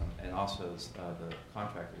system, and also the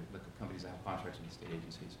companies that have contracts with the state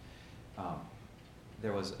agencies.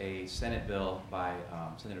 There was a Senate bill by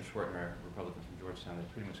Senator Schwartner, Republican from Georgetown,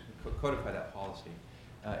 that pretty much codified that policy,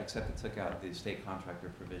 except it took out the state contractor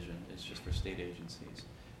provision. It's just for state agencies.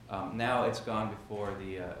 Now it's gone before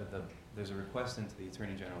there's a request into the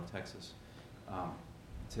Attorney General of Texas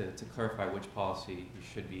to clarify which policy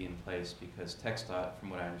should be in place, because TxDOT, from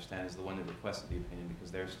what I understand, is the one that requested the opinion, because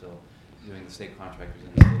they're still doing the state contractors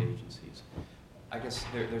and the state agencies. I guess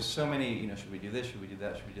there's so many, should we do this, should we do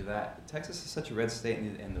that, should we do that? Texas is such a red state,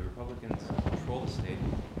 and the Republicans control the state,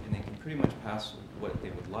 and they can pretty much pass what they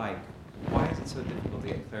would like. Why is it so difficult to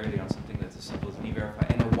get clarity on something that's as simple as an E-Verify,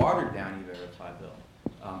 and a watered-down E-Verify bill?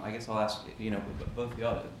 I guess I'll ask, both of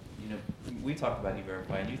y'all, we talked about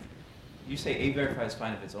E-Verify, and you say E-Verify is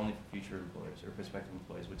fine if it's only for future employers or prospective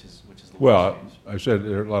employees, which is the Well, change. I said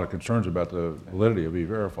there are a lot of concerns about the validity of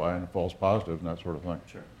E-Verify and false positive and that sort of thing.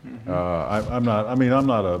 Sure. I'm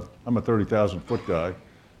a 30,000-foot guy.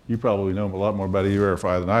 You probably know a lot more about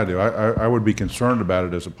E-Verify than I do. I would be concerned about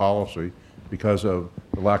it as a policy because of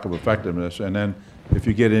the lack of effectiveness. And then if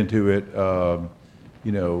you get into it, there are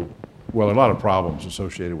a lot of problems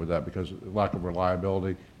associated with that because of lack of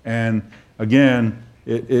reliability. And again,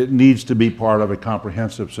 it needs to be part of a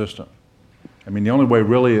comprehensive system. I mean, the only way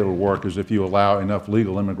really it'll work is if you allow enough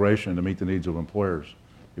legal immigration to meet the needs of employers.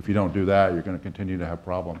 if you don't do that, you're going to continue to have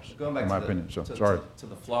problems, Going back in my to opinion. So, to, sorry. to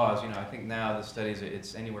the flaws, I think now the studies,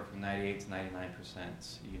 it's anywhere from 98 to 99%,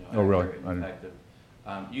 Oh, really? accurate and effective.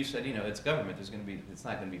 You said, it's government, it's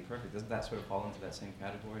not going to be perfect. Doesn't that sort of fall into that same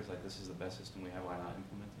category? It's like, this is the best system we have, why not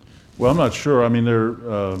implement it? Well, I'm not sure. I mean,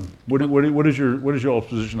 what is your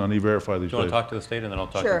position on E-Verify these Do you want days? to talk to the state, and then I'll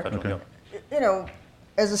talk Sure. to the federal? Okay. Yeah.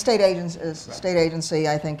 As a state agency,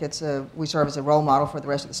 I think we serve as a role model for the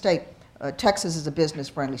rest of the state. Texas is a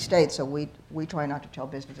business-friendly state, so we try not to tell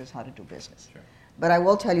businesses how to do business. Sure. But I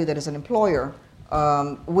will tell you that as an employer,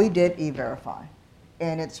 we did E-Verify,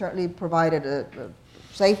 and it certainly provided a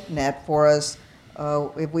safe net for us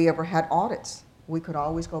if we ever had audits. We could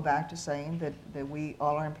always go back to saying that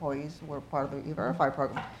all our employees were part of the E-Verify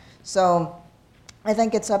program. So I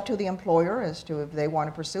think it's up to the employer as to if they want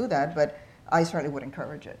to pursue that, but I certainly would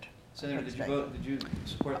encourage it. Senator, did you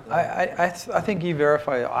support that? I think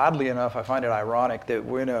E-Verify, oddly enough, I find it ironic that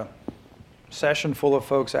we're in a session full of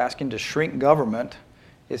folks asking to shrink government.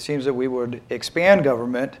 It seems that we would expand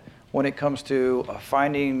government when it comes to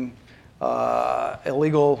finding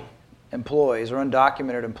illegal employees or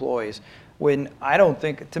undocumented employees. When I don't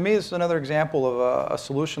think, to me, this is another example of a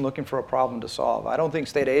solution looking for a problem to solve. I don't think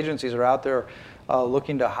state agencies are out there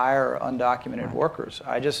looking to hire undocumented workers.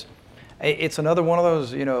 It's another one of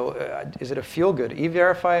those, is it a feel-good?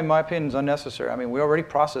 E-Verify, in my opinion, is unnecessary. I mean, we already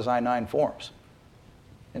process I-9 forms.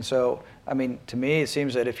 And so, I mean, to me, it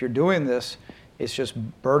seems that if you're doing this, it's just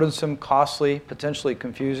burdensome, costly, potentially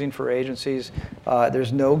confusing for agencies.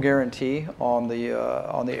 There's no guarantee on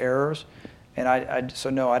the errors. And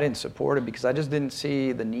so no, I didn't support it because I just didn't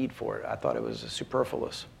see the need for it. I thought it was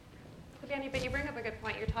superfluous. Danny, but you bring up a good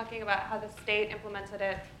point. You're talking about how the state implemented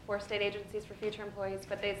it for state agencies for future employees,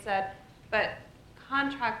 but they said, but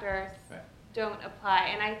contractors don't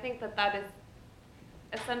apply. And I think that is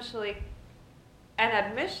essentially an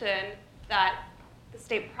admission that the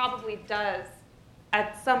state probably does,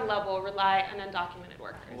 at some level, rely on undocumented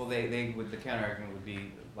workers. Well, the counter-argument would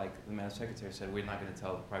be, like the Madam Secretary said, we're not going to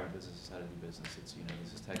tell the private businesses how to do business. It's,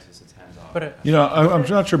 this is Texas, it's hands-off. But I'm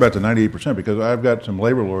not sure about the 98% because I've got some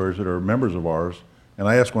labor lawyers that are members of ours, and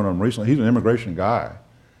I asked one of them recently. He's an immigration guy,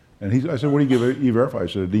 and I said, "What do you give E-Verify?"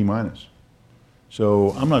 He said, a D-.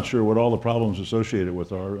 So I'm not sure what all the problems associated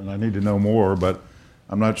with are, and I need to know more, but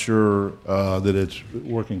I'm not sure that it's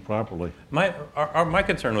working properly. My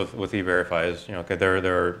concern with E-Verify is, okay,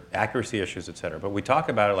 there are accuracy issues, et cetera, but we talk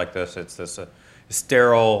about it like this. It's this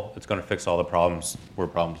sterile, it's going to fix all the problems where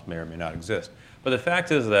problems may or may not exist. But the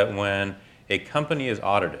fact is that when a company is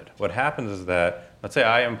audited, what happens is that, let's say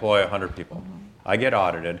I employ 100 people. I get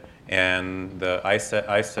audited, and the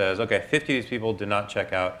ICE says, okay, 50 of these people did not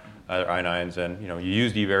check out their I-9s, and you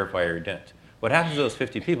used E-Verify or you didn't. What happens to those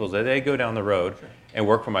 50 people is that they go down the road and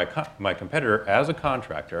work for my competitor as a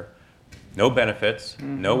contractor, no benefits,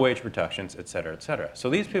 no wage protections, et cetera, et cetera. So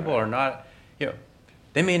these people are not,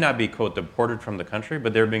 they may not be, quote, deported from the country,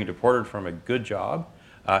 but they're being deported from a good job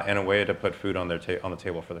and a way to put food on the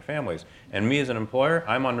table for their families. And me as an employer,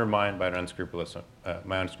 I'm undermined by my unscrupulous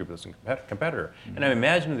competitor. And I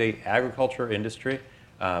imagine the agriculture industry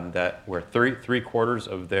where three-quarters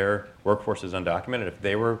of their workforce is undocumented, if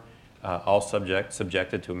they were all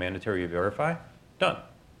subjected to a mandatory E-Verify, done.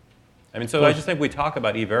 I mean, so I just think we talk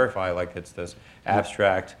about E-Verify like it's this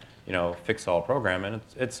abstract, fix-all program, and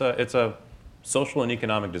it's a social and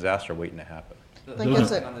economic disaster waiting to happen. I think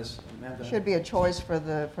it should be a choice for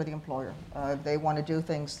the employer. If they want to do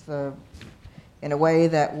things in a way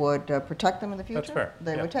that would protect them in the future, That's fair.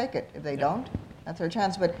 they would take it. If they don't, that's their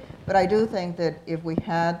chance. But I do think that if we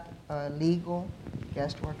had a legal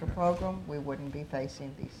guest worker program, we wouldn't be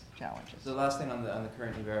facing these challenges. So the last thing on the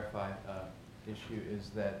current E-Verify issue is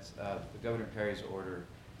that the Governor Perry's order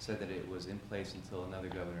said that it was in place until another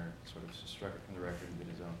governor sort of struck it from the record and did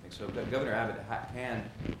his own thing. So Governor Abbott can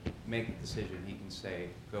make the decision. He can say,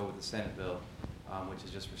 go with the Senate bill, which is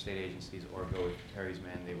just for state agencies, or go with Perry's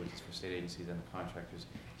mandate, which is for state agencies and the contractors.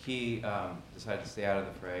 He decided to stay out of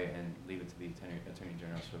the fray and leave it to the Attorney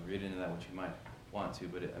General. So read into that what you might want to,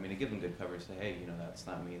 but it gives them good coverage. Say, hey, that's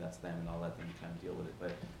not me, that's them, and I'll let them kind of deal with it.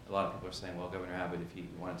 But a lot of people are saying, well, Governor Abbott, if he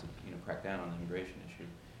wanted to, crack down on the immigration issue,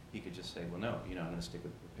 he could just say, well, no, I'm going to stick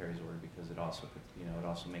with Perry's order because it also, it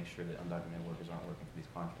also makes sure that undocumented workers aren't working for these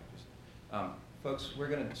contractors. Folks, we're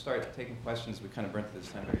going to start taking questions. We kind of burnt through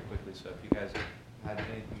this time very quickly, so if you guys had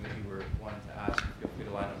anything that you were wanting to ask, feel free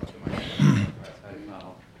to line up to the microphone. If not,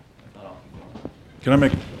 I'll keep going. Can I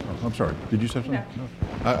make, I'm sorry, did you say something?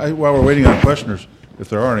 No. While we're waiting on questioners, if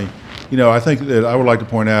there are any, I think that I would like to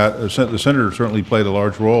point out the senator certainly played a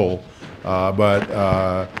large role,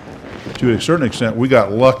 but to a certain extent, we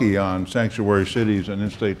got lucky on sanctuary cities and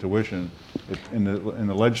in-state tuition in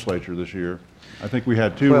the legislature this year. I think we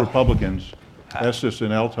had two Republicans, Estes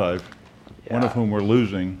and Eltife, one of whom we're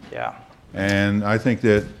losing. Yeah. And I think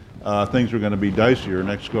that things are going to be dicier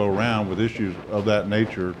next go around with issues of that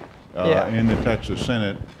nature in the Texas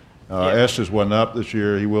Senate. Estes wasn't up this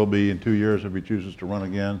year. He will be in 2 years if he chooses to run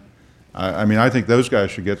again. I mean, I think those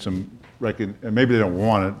guys should get some recognition. Maybe they don't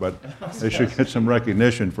want it, but they should get some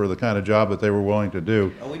recognition for the kind of job that they were willing to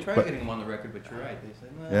do. Oh, we tried getting them on the record, but you're right. They said,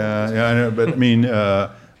 no. Yeah, I know, but I mean,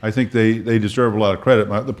 I think they deserve a lot of credit.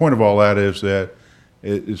 The point of all that is that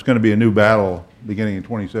it's going to be a new battle beginning in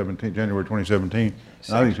 2017, January 2017.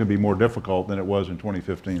 And I think it's going to be more difficult than it was in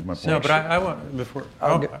 2015. Is my point. No, but I want before.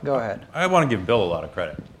 Go ahead. I want to give Bill a lot of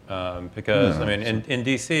credit because I mean, in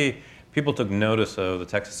D.C., people took notice of the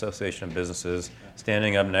Texas Association of Businesses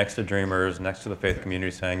standing up next to Dreamers, next to the faith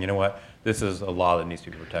community, saying, you know what, this is a law that needs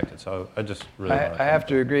to be protected. So I just really. I have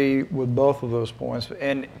to agree with both of those points.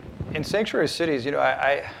 And in sanctuary cities, you know,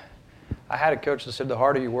 I had a coach that said the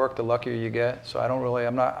harder you work, the luckier you get. So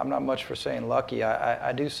I'm not much for saying lucky.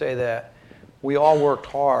 I do say that we all worked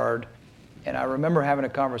hard. And I remember having a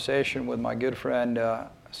conversation with my good friend,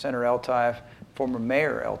 Senator Eltife, former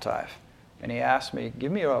Mayor Eltife. And he asked me,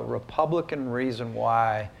 give me a Republican reason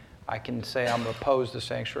why I can say I'm opposed to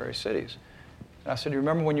sanctuary cities. And I said, you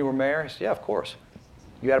remember when you were mayor? He said, yeah, of course.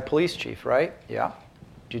 You had a police chief, right? Yeah.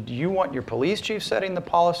 Did you want your police chief setting the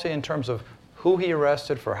policy in terms of who he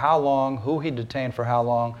arrested for how long, who he detained for how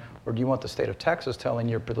long, or do you want the state of Texas telling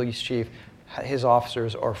your police chief his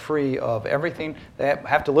officers are free of everything? They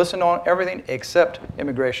have to listen on everything except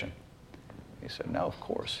immigration. He said, no, of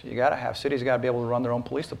course. You got to have cities got to be able to run their own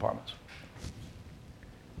police departments.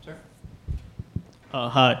 Sir?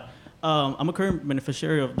 Hi. I'm a current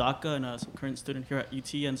beneficiary of DACA and a current student here at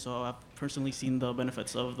UT, and so I've personally seen the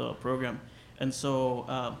benefits of the program. And so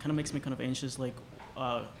kind of makes me kind of anxious, like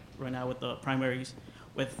right now with the primaries,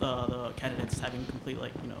 with the candidates having complete,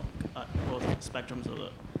 like, you know, both spectrums of the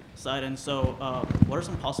side. And so what are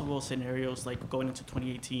some possible scenarios, like going into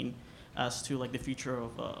 2018, as to like the future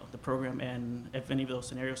of the program, and if any of those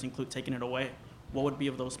scenarios include taking it away, what would be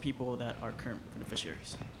of those people that are current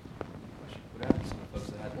beneficiaries? What happens to the folks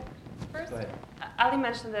that had First, Go ahead. Ali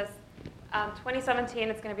mentioned this. 2017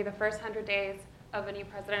 is going to be the first 100 days of a new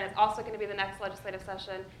president. It's also going to be the next legislative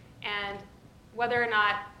session. And whether or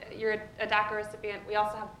not you're a DACA recipient, we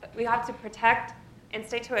have to protect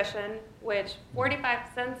in-state tuition, which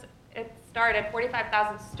since it started,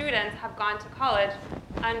 45,000 students have gone to college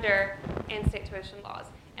under in-state tuition laws.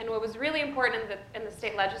 And what was really important in the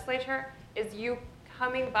state legislature is you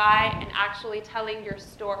coming by and actually telling your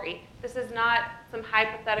story. This is not some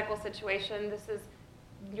hypothetical situation. This is,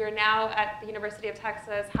 you're now at the University of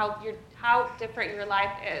Texas, how different your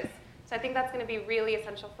life is. So I think that's going to be really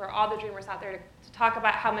essential for all the dreamers out there to talk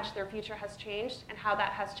about how much their future has changed and how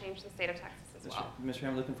that has changed the state of Texas as well. Mr.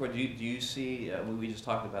 I'm looking forward. Do you see, we just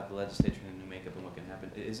talked about the legislature and the new makeup and what can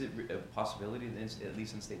happen. Is it a possibility that at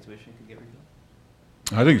least in-state tuition could get repealed?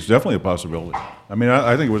 I think it's definitely a possibility. I mean,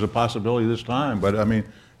 I think it was a possibility this time, but I mean,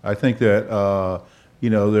 I think that you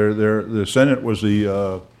know, the Senate was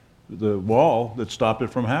the wall that stopped it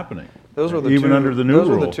from happening. Those were the even two, under the new those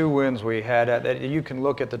rule. were the two wins we had. That you can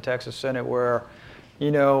look at the Texas Senate where,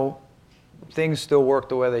 you know, things still work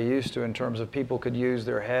the way they used to in terms of people could use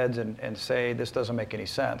their heads and say this doesn't make any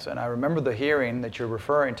sense. And I remember the hearing that you're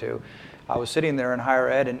referring to. I was sitting there in higher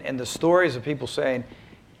ed, and the stories of people saying,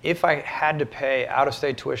 if I had to pay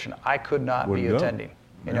out-of-state tuition, I could not be attending,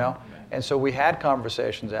 you know? And so we had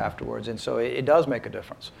conversations afterwards, and so it does make a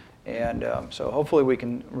difference. And so hopefully we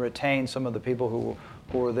can retain some of the people who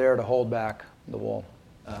were there to hold back the wall.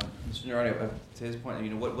 Mr. Nardi, to his point, you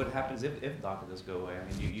know, what happens if DACA does go away?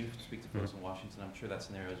 I mean, you speak to folks in Washington. I'm sure that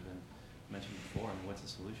scenario has been mentioned before. I mean, what's the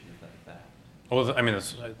solution if that happens? Well, I mean,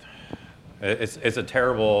 it's a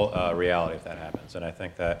terrible reality if that happens, and I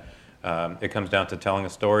think that it comes down to telling a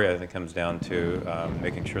story. I think it comes down to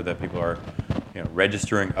making sure that people are, you know,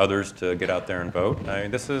 registering others to get out there and vote. I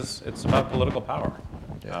mean, it's about political power.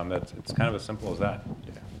 It's kind of as simple as that.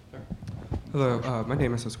 Yeah. Hello, my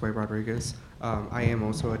name is Josue Rodriguez. I am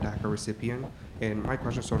also a DACA recipient, and my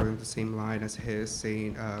question is sort of in the same line as his,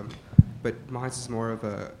 saying, but mine is more of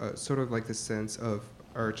a sort of like the sense of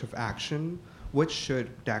urge of action. What should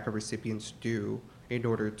DACA recipients do in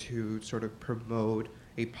order to sort of promote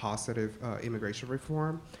a positive immigration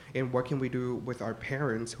reform, and what can we do with our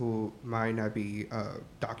parents who might not be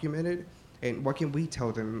documented, and what can we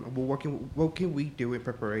tell them? Well, what can we do in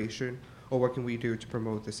preparation, or what can we do to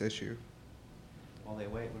promote this issue? While they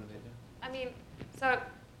wait, what do they do? I mean, so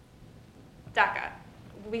DACA,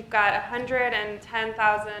 we've got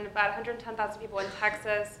 110,000 people in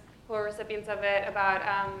Texas who are recipients of it. About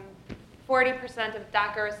 40% of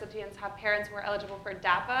DACA recipients have parents who are eligible for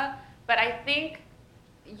DAPA. But I think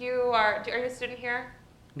are you a student here?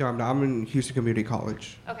 No, I'm not. I'm in Houston Community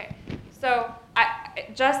College. Okay, so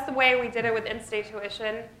just the way we did it with in-state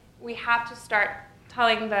tuition, we have to start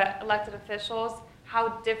telling the elected officials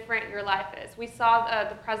how different your life is. We saw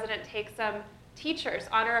the president take some teachers,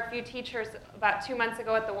 honor a few teachers about 2 months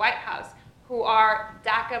ago at the White House who are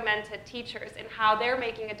DACA-mentored teachers and how they're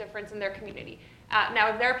making a difference in their community. Now,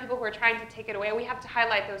 if there are people who are trying to take it away, we have to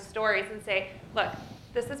highlight those stories and say, look,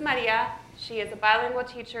 this is Maria. She is a bilingual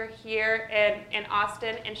teacher here in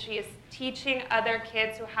Austin, and she is teaching other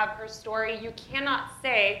kids who have her story. You cannot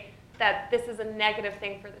say that this is a negative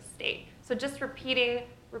thing for the state. So just repeating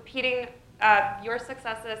your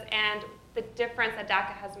successes and the difference that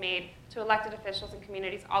DACA has made to elected officials and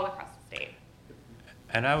communities all across the state.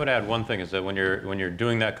 And I would add one thing is that when you're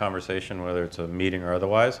doing that conversation, whether it's a meeting or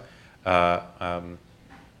otherwise,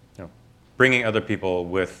 bringing other people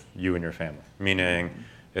with you and your family, meaning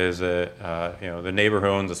is it the neighbor who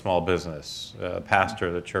owns a small business, pastor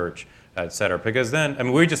of the church, et cetera. Because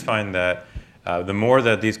then, we just find that the more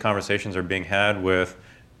that these conversations are being had with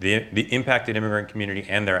the impacted immigrant community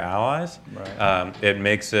and their allies, right. It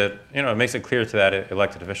makes it clear to that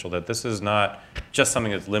elected official that this is not just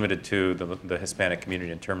something that's limited to the Hispanic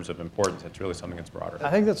community in terms of importance. It's really something that's broader. I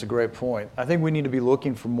think that's a great point. I think we need to be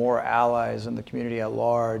looking for more allies in the community at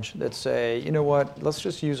large that say, you know what, let's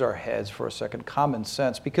just use our heads for a second, common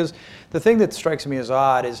sense. Because the thing that strikes me as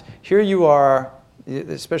odd is here you are,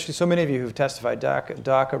 especially so many of you who've testified,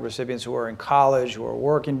 DACA recipients who are in college, who are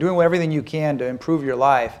working, doing everything you can to improve your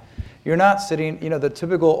life. You're not sitting, the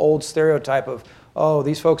typical old stereotype of, oh,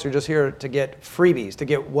 these folks are just here to get freebies, to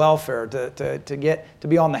get welfare, to get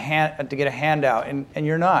a handout, and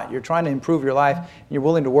you're not. You're trying to improve your life, and you're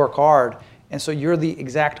willing to work hard, and so you're the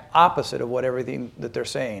exact opposite of what everything that they're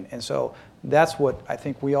saying. And so that's what I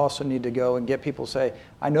think we also need to go and get people to say,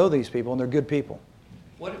 I know these people, and they're good people.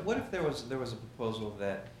 What if there was a proposal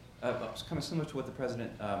that kind of similar to what the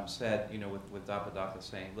president said, with DACA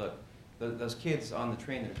saying, look, those kids on the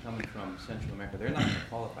train that are coming from Central America, they're not going to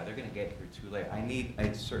qualify. They're going to get here too late. I need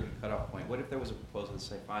a certain cutoff point. What if there was a proposal to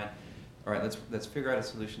say, fine, all right, let's figure out a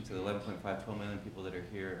solution to the 12 million people that are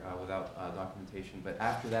here without documentation. But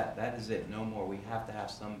after that, that is it. No more. We have to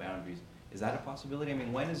have some boundaries. Is that a possibility? I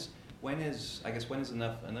mean, when is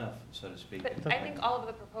enough, so to speak? But I think all of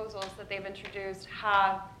the proposals that they've introduced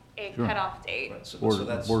have a Sure. cutoff date. Right, so Border,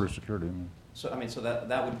 that's border security. So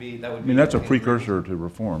that would be. I mean, that's a precursor to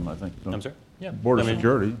reform, I think. I'm sorry? Yeah. Border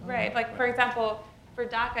security. Right. Like, for example, for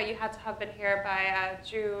DACA, you had to have been here by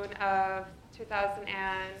June of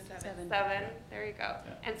 2007. There you go.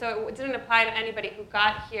 Yeah. And so it didn't apply to anybody who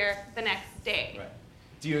got here the next day. Right.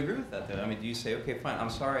 Do you agree with that, though? I mean, do you say, okay, fine, I'm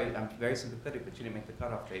sorry, I'm very sympathetic, but you didn't make the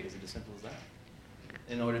cutoff date. Is it as simple as that?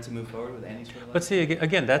 In order to move forward with any sort of... But see,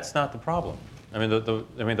 again, that's not the problem. I mean,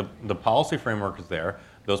 the policy framework is there.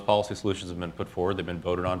 Those policy solutions have been put forward. They've been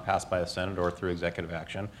voted on, passed by a Senate or through executive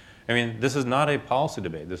action. I mean, this is not a policy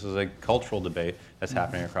debate. This is a cultural debate that's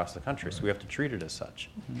happening across the country. So we have to treat it as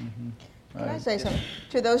such. Mm-hmm. Can I say something?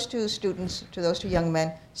 To those two students, to those two young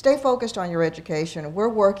men, stay focused on your education. We're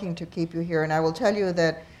working to keep you here, and I will tell you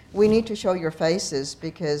that we need to show your faces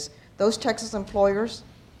because those Texas employers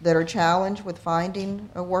that are challenged with finding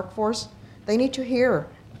a workforce, they need to hear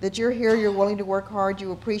that you're here, you're willing to work hard,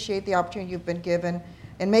 you appreciate the opportunity you've been given,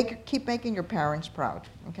 and keep making your parents proud,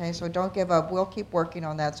 okay? So don't give up. We'll keep working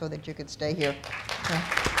on that so that you can stay here. Okay.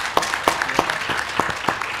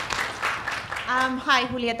 Hi,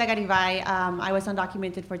 Julieta Garibay. I was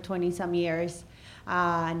undocumented for 20-some years,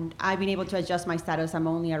 and I've been able to adjust my status. I'm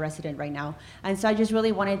only a resident right now. And so I just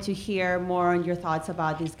really wanted to hear more on your thoughts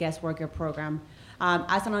about this guest worker program.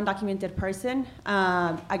 As an undocumented person,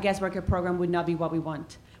 a guest worker program would not be what we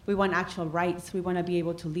want. We want actual rights. We want to be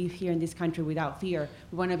able to live here in this country without fear.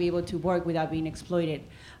 We want to be able to work without being exploited.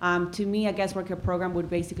 To me, a guest worker program would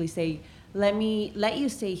basically say, let you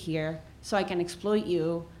stay here so I can exploit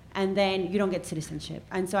you, and then you don't get citizenship.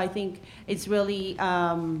 And so I think it's really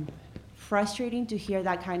frustrating to hear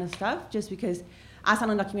that kind of stuff, just because as an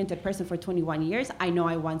undocumented person for 21 years, I know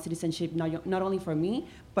I want citizenship not only for me,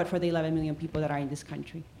 but for the 11 million people that are in this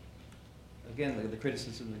country. Again, the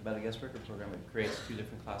criticism about the guest worker program, it creates two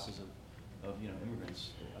different classes of immigrants.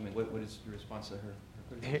 I mean, what is your response to her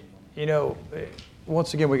criticism?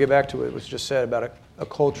 Once again, we get back to what was just said about a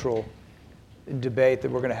cultural debate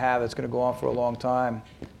that we're going to have that's going to go on for a long time.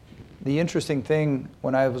 The interesting thing,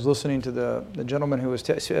 when I was listening to the gentleman who was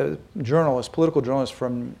a journalist, political journalist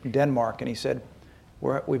from Denmark, and he said,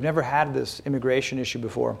 we've never had this immigration issue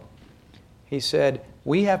before. He said,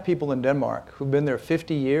 we have people in Denmark who've been there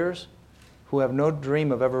 50 years who have no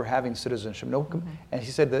dream of ever having citizenship. And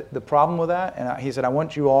he said that the problem with that, and he said, I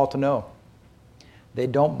want you all to know, they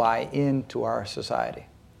don't buy into our society.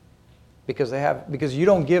 Because you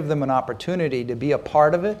don't give them an opportunity to be a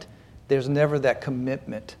part of it, there's never that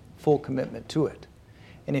commitment, full commitment to it.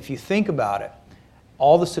 And if you think about it,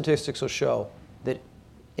 all the statistics will show that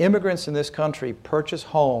immigrants in this country purchase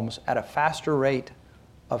homes at a faster rate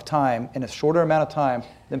of time, in a shorter amount of time,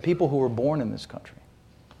 than people who were born in this country.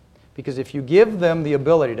 Because if you give them the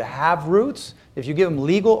ability to have roots, if you give them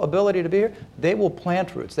legal ability to be here, they will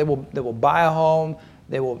plant roots. They will buy a home.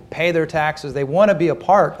 They will pay their taxes. They want to be a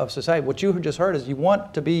part of society. What you just heard is you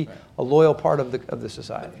want to be a loyal part of the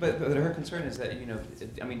society. But her concern is that,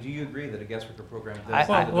 I mean, do you agree that a guest worker program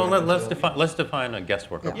does? Let's define a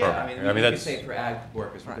guest worker program. Yeah, I mean, that's say for ag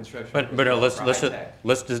workers, for construction.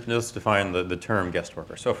 Let's define the term guest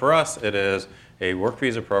worker. So for us, it is a work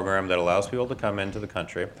visa program that allows people to come into the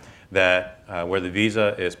country that where the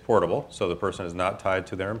visa is portable, so the person is not tied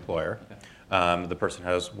to their employer. The person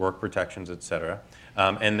has work protections, et cetera.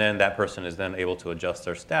 And then that person is then able to adjust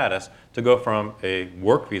their status to go from a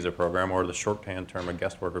work visa program or the shorthand term, a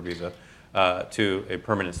guest worker visa, to a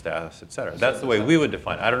permanent status, et cetera. That's the way we would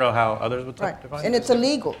define it. I don't know how others would define it. And it's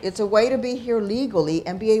illegal. It's a way to be here legally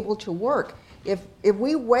and be able to work. If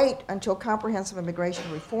we wait until comprehensive immigration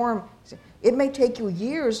reform, it may take you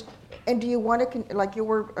years. And do you want to, like you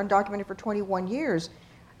were undocumented for 21 years,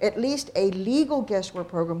 at least a legal guest work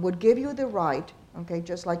program would give you the right, okay,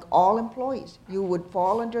 just like all employees, you would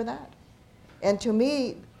fall under that. And to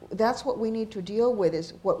me, that's what we need to deal with,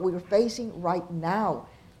 is what we're facing right now,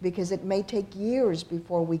 because it may take years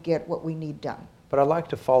before we get what we need done. But I'd like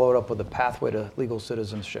to follow it up with a pathway to legal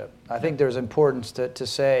citizenship. I think there's importance to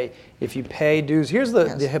say, if you pay dues, here's the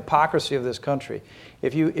hypocrisy of this country.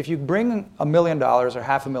 If you bring $1 million or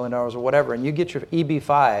 $500,000 or whatever, and you get your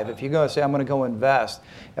EB-5, if you go and say, I'm going to go invest,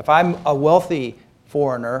 if I'm a wealthy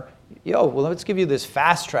foreigner, well, let's give you this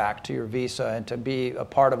fast track to your visa and to be a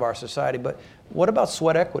part of our society. But what about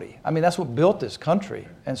sweat equity? I mean, that's what built this country.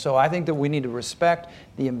 And so I think that we need to respect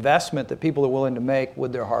the investment that people are willing to make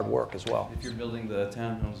with their hard work as well. If you're building the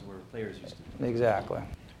townhomes where players used to be. Exactly.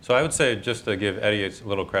 So I would say, just to give Eddie a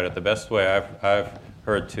little credit, the best way I've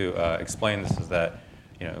heard to explain this is that,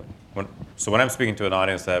 when I'm speaking to an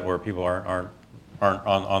audience where people aren't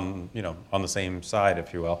on the same side,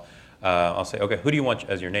 if you will, I'll say, okay, who do you want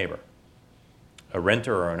as your neighbor? A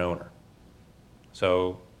renter or an owner?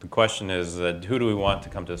 So the question is that who do we want to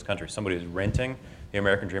come to this country? Somebody who's renting the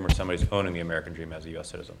American dream or somebody who's owning the American dream as a U.S.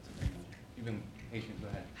 citizen? You've been patient, go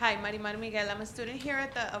ahead. Hi, Marimar Miguel. I'm a student here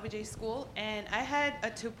at the LBJ school, and I had a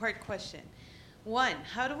two-part question. One,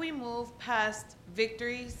 how do we move past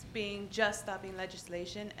victories being just stopping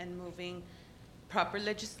legislation and moving proper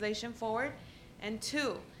legislation forward? And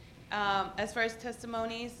two, as far as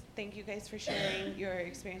testimonies, thank you guys for sharing your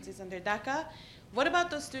experiences under DACA. What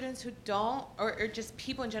about those students who don't, or just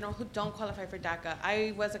people in general who don't qualify for DACA?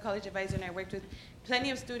 I was a college advisor and I worked with plenty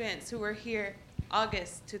of students who were here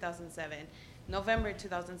August 2007, November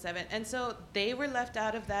 2007, and so they were left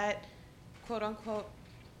out of that quote-unquote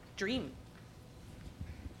dream.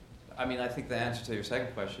 I mean, I think the answer to your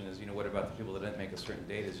second question is, what about the people that didn't make a certain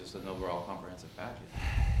date is just an overall comprehensive package.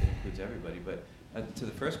 It includes everybody. But to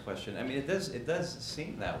the first question, I mean, it does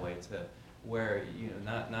seem that way to where,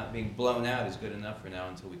 not being blown out is good enough for now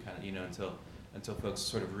until we kind of, until folks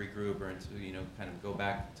sort of regroup or until, kind of go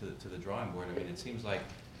back to the drawing board. I mean, it seems like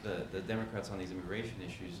the Democrats on these immigration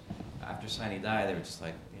issues, after Sine Die, they were just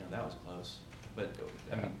like, that was close. But,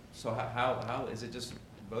 I mean, so how is it just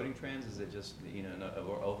voting trends? Is it just, an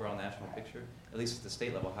overall national picture? At least at the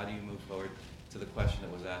state level, how do you move forward to the question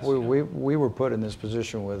that was asked? We were put in this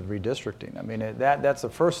position with redistricting. I mean, that's the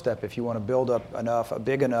first step if you want to build up a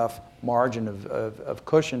big enough margin of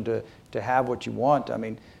cushion to have what you want. I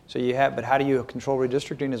mean, but how do you control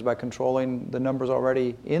redistricting is by controlling the numbers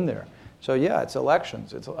already in there. So yeah, it's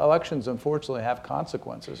elections. Elections, unfortunately, have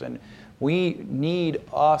consequences. And we need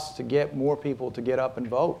us to get more people to get up and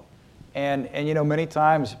vote. And many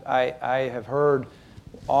times I have heard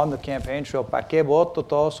on the campaign trail, ¿para qué voto?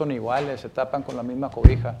 Todos son iguales, se tapan con la misma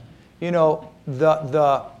cobija.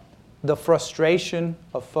 The frustration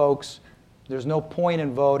of folks, there's no point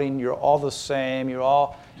in voting, you're all the same, you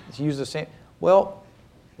use the same. Well,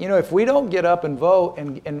 if we don't get up and vote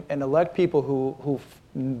and elect people who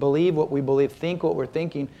believe what we believe, think what we're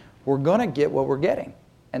thinking, we're going to get what we're getting.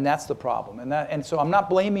 And that's the problem. And so I'm not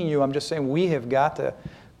blaming you, I'm just saying we have got to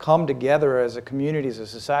come together as a community, as a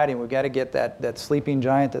society, and we've got to get that sleeping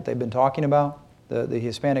giant that they've been talking about, the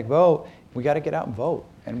Hispanic vote, we got to get out and vote.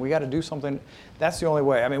 And we got to do something. That's the only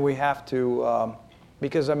way. I mean, we have to,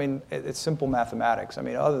 because, I mean, it's simple mathematics. I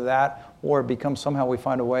mean, other than that, or it becomes somehow we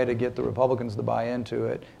find a way to get the Republicans to buy into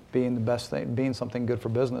it being the best thing, being something good for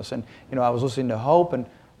business. And, I was listening to Hope, and,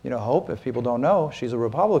 Hope, if people don't know, she's a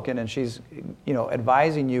Republican, and she's,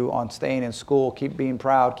 advising you on staying in school, keep being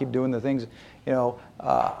proud, keep doing the things.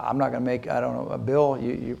 I'm not going to make, I don't know, Bill,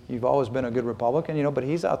 you've always been a good Republican, but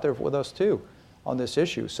he's out there with us too on this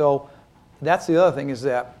issue. So that's the other thing is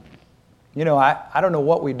that, I don't know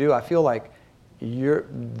what we do. I feel like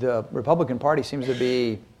the Republican Party seems to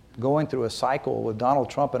be going through a cycle with Donald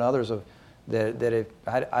Trump and others of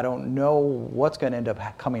I don't know what's going to end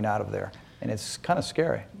up coming out of there. And it's kind of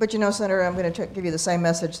scary. But Senator, I'm going to give you the same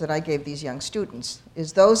message that I gave these young students,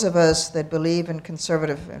 is those of us that believe in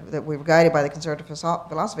conservative, that we were guided by the conservative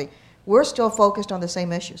philosophy, we're still focused on the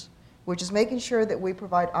same issues, which is making sure that we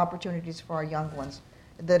provide opportunities for our young ones,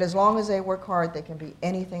 that as long as they work hard, they can be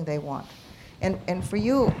anything they want. And for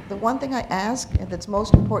you, the one thing I ask, and that's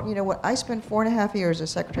most important, I spent 4.5 years as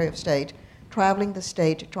Secretary of State traveling the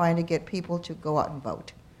state trying to get people to go out and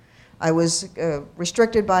vote. I was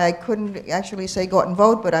restricted by, I couldn't actually say go out and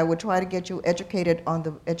vote, but I would try to get you educated on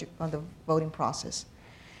the voting process.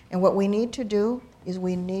 And what we need to do is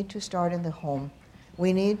we need to start in the home.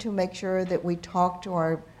 We need to make sure that we talk to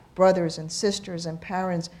our brothers and sisters and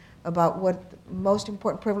parents about what the most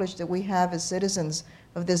important privilege that we have as citizens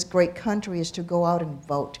of this great country is to go out and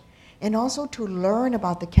vote. And also to learn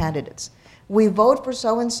about the candidates. We vote for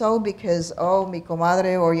so-and-so because, mi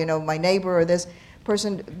comadre, or my neighbor, or this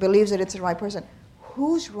person believes that it's the right person.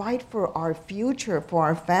 Who's right for our future, for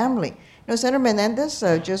our family? Senator Menendez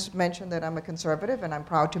just mentioned that I'm a conservative and I'm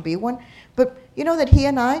proud to be one, but that he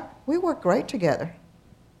and I, we work great together.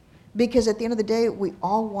 Because at the end of the day, we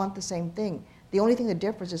all want the same thing. The only thing that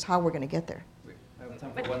differs is how we're going to get there. I have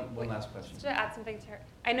time for one last question. Just to add something to her.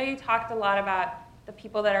 I know you talked a lot about the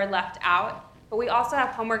people that are left out, but we also have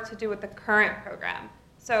homework to do with the current program.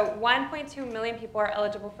 So 1.2 million people are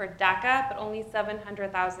eligible for DACA, but only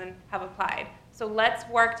 700,000 have applied. So let's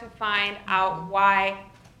work to find out why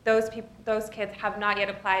those kids have not yet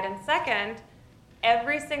applied. And second,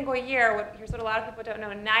 every single year, here's what a lot of people don't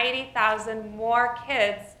know, 90,000 more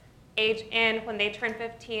kids age in when they turn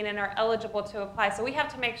 15 and are eligible to apply. So we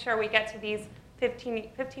have to make sure we get to these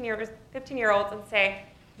 15-year-olds and say,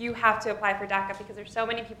 you have to apply for DACA because there's so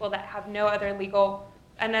many people that have no other legal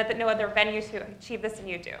no other venue to achieve this than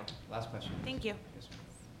you do. Last question. Thank you. Yes, ma'am.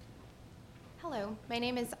 Hello, my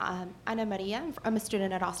name is Ana Maria. I'm a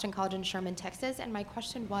student at Austin College in Sherman, Texas, and my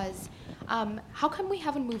question was, how come we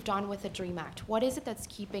haven't moved on with the DREAM Act? What is it that's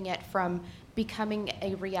keeping it from becoming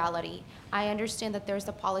a reality? I understand that there's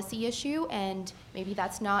the policy issue, and maybe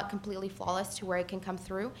that's not completely flawless to where it can come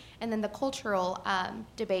through, and then the cultural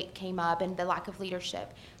debate came up and the lack of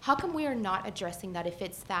leadership. How come we are not addressing that if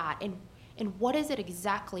it's that? And what is it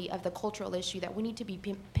exactly of the cultural issue that we need to be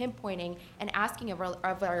pinpointing and asking of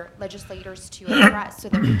our legislators to address so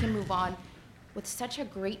that we can move on with such a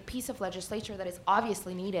great piece of legislature that is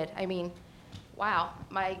obviously needed? I mean, wow,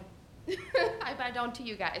 I bow down to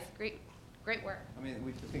you guys. Great work. I mean,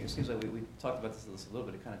 I think it seems like we talked about this a little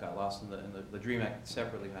bit. It kind of got lost in the DREAM Act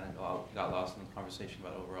separately. Kind of got lost in the conversation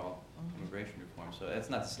about overall immigration reform. So that's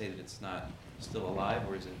not to say that it's not still alive,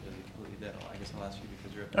 or is it completely dead? I guess I'll ask you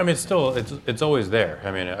because you're. I mean, it's always there. I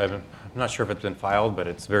mean, I'm not sure if it's been filed, but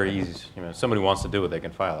it's very easy. If somebody wants to do it, they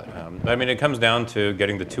can file it. I mean, it comes down to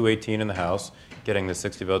getting the 218 in the House, getting the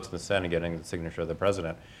 60 votes in the Senate, and getting the signature of the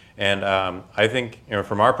president. And I think,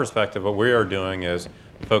 from our perspective, what we are doing is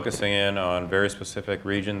focusing in on very specific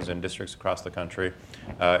regions and districts across the country,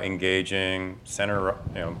 engaging center,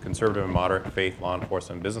 conservative and moderate faith, law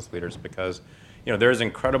enforcement, business leaders, because there's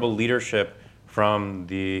incredible leadership from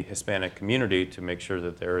the Hispanic community to make sure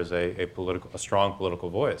that there is a strong political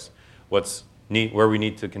voice. What's neat, where we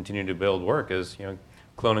need to continue to build work is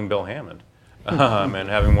cloning Bill Hammond and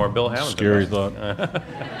having more Bill Hammond. Scary thought.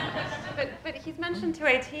 But he's mentioned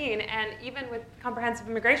 218, and even with comprehensive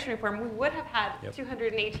immigration reform, we would have had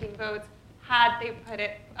 218 votes had they put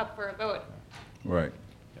it up for a vote. Right.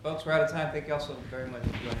 Folks, we're out of time. Thank you all so very much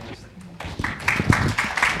for joining us.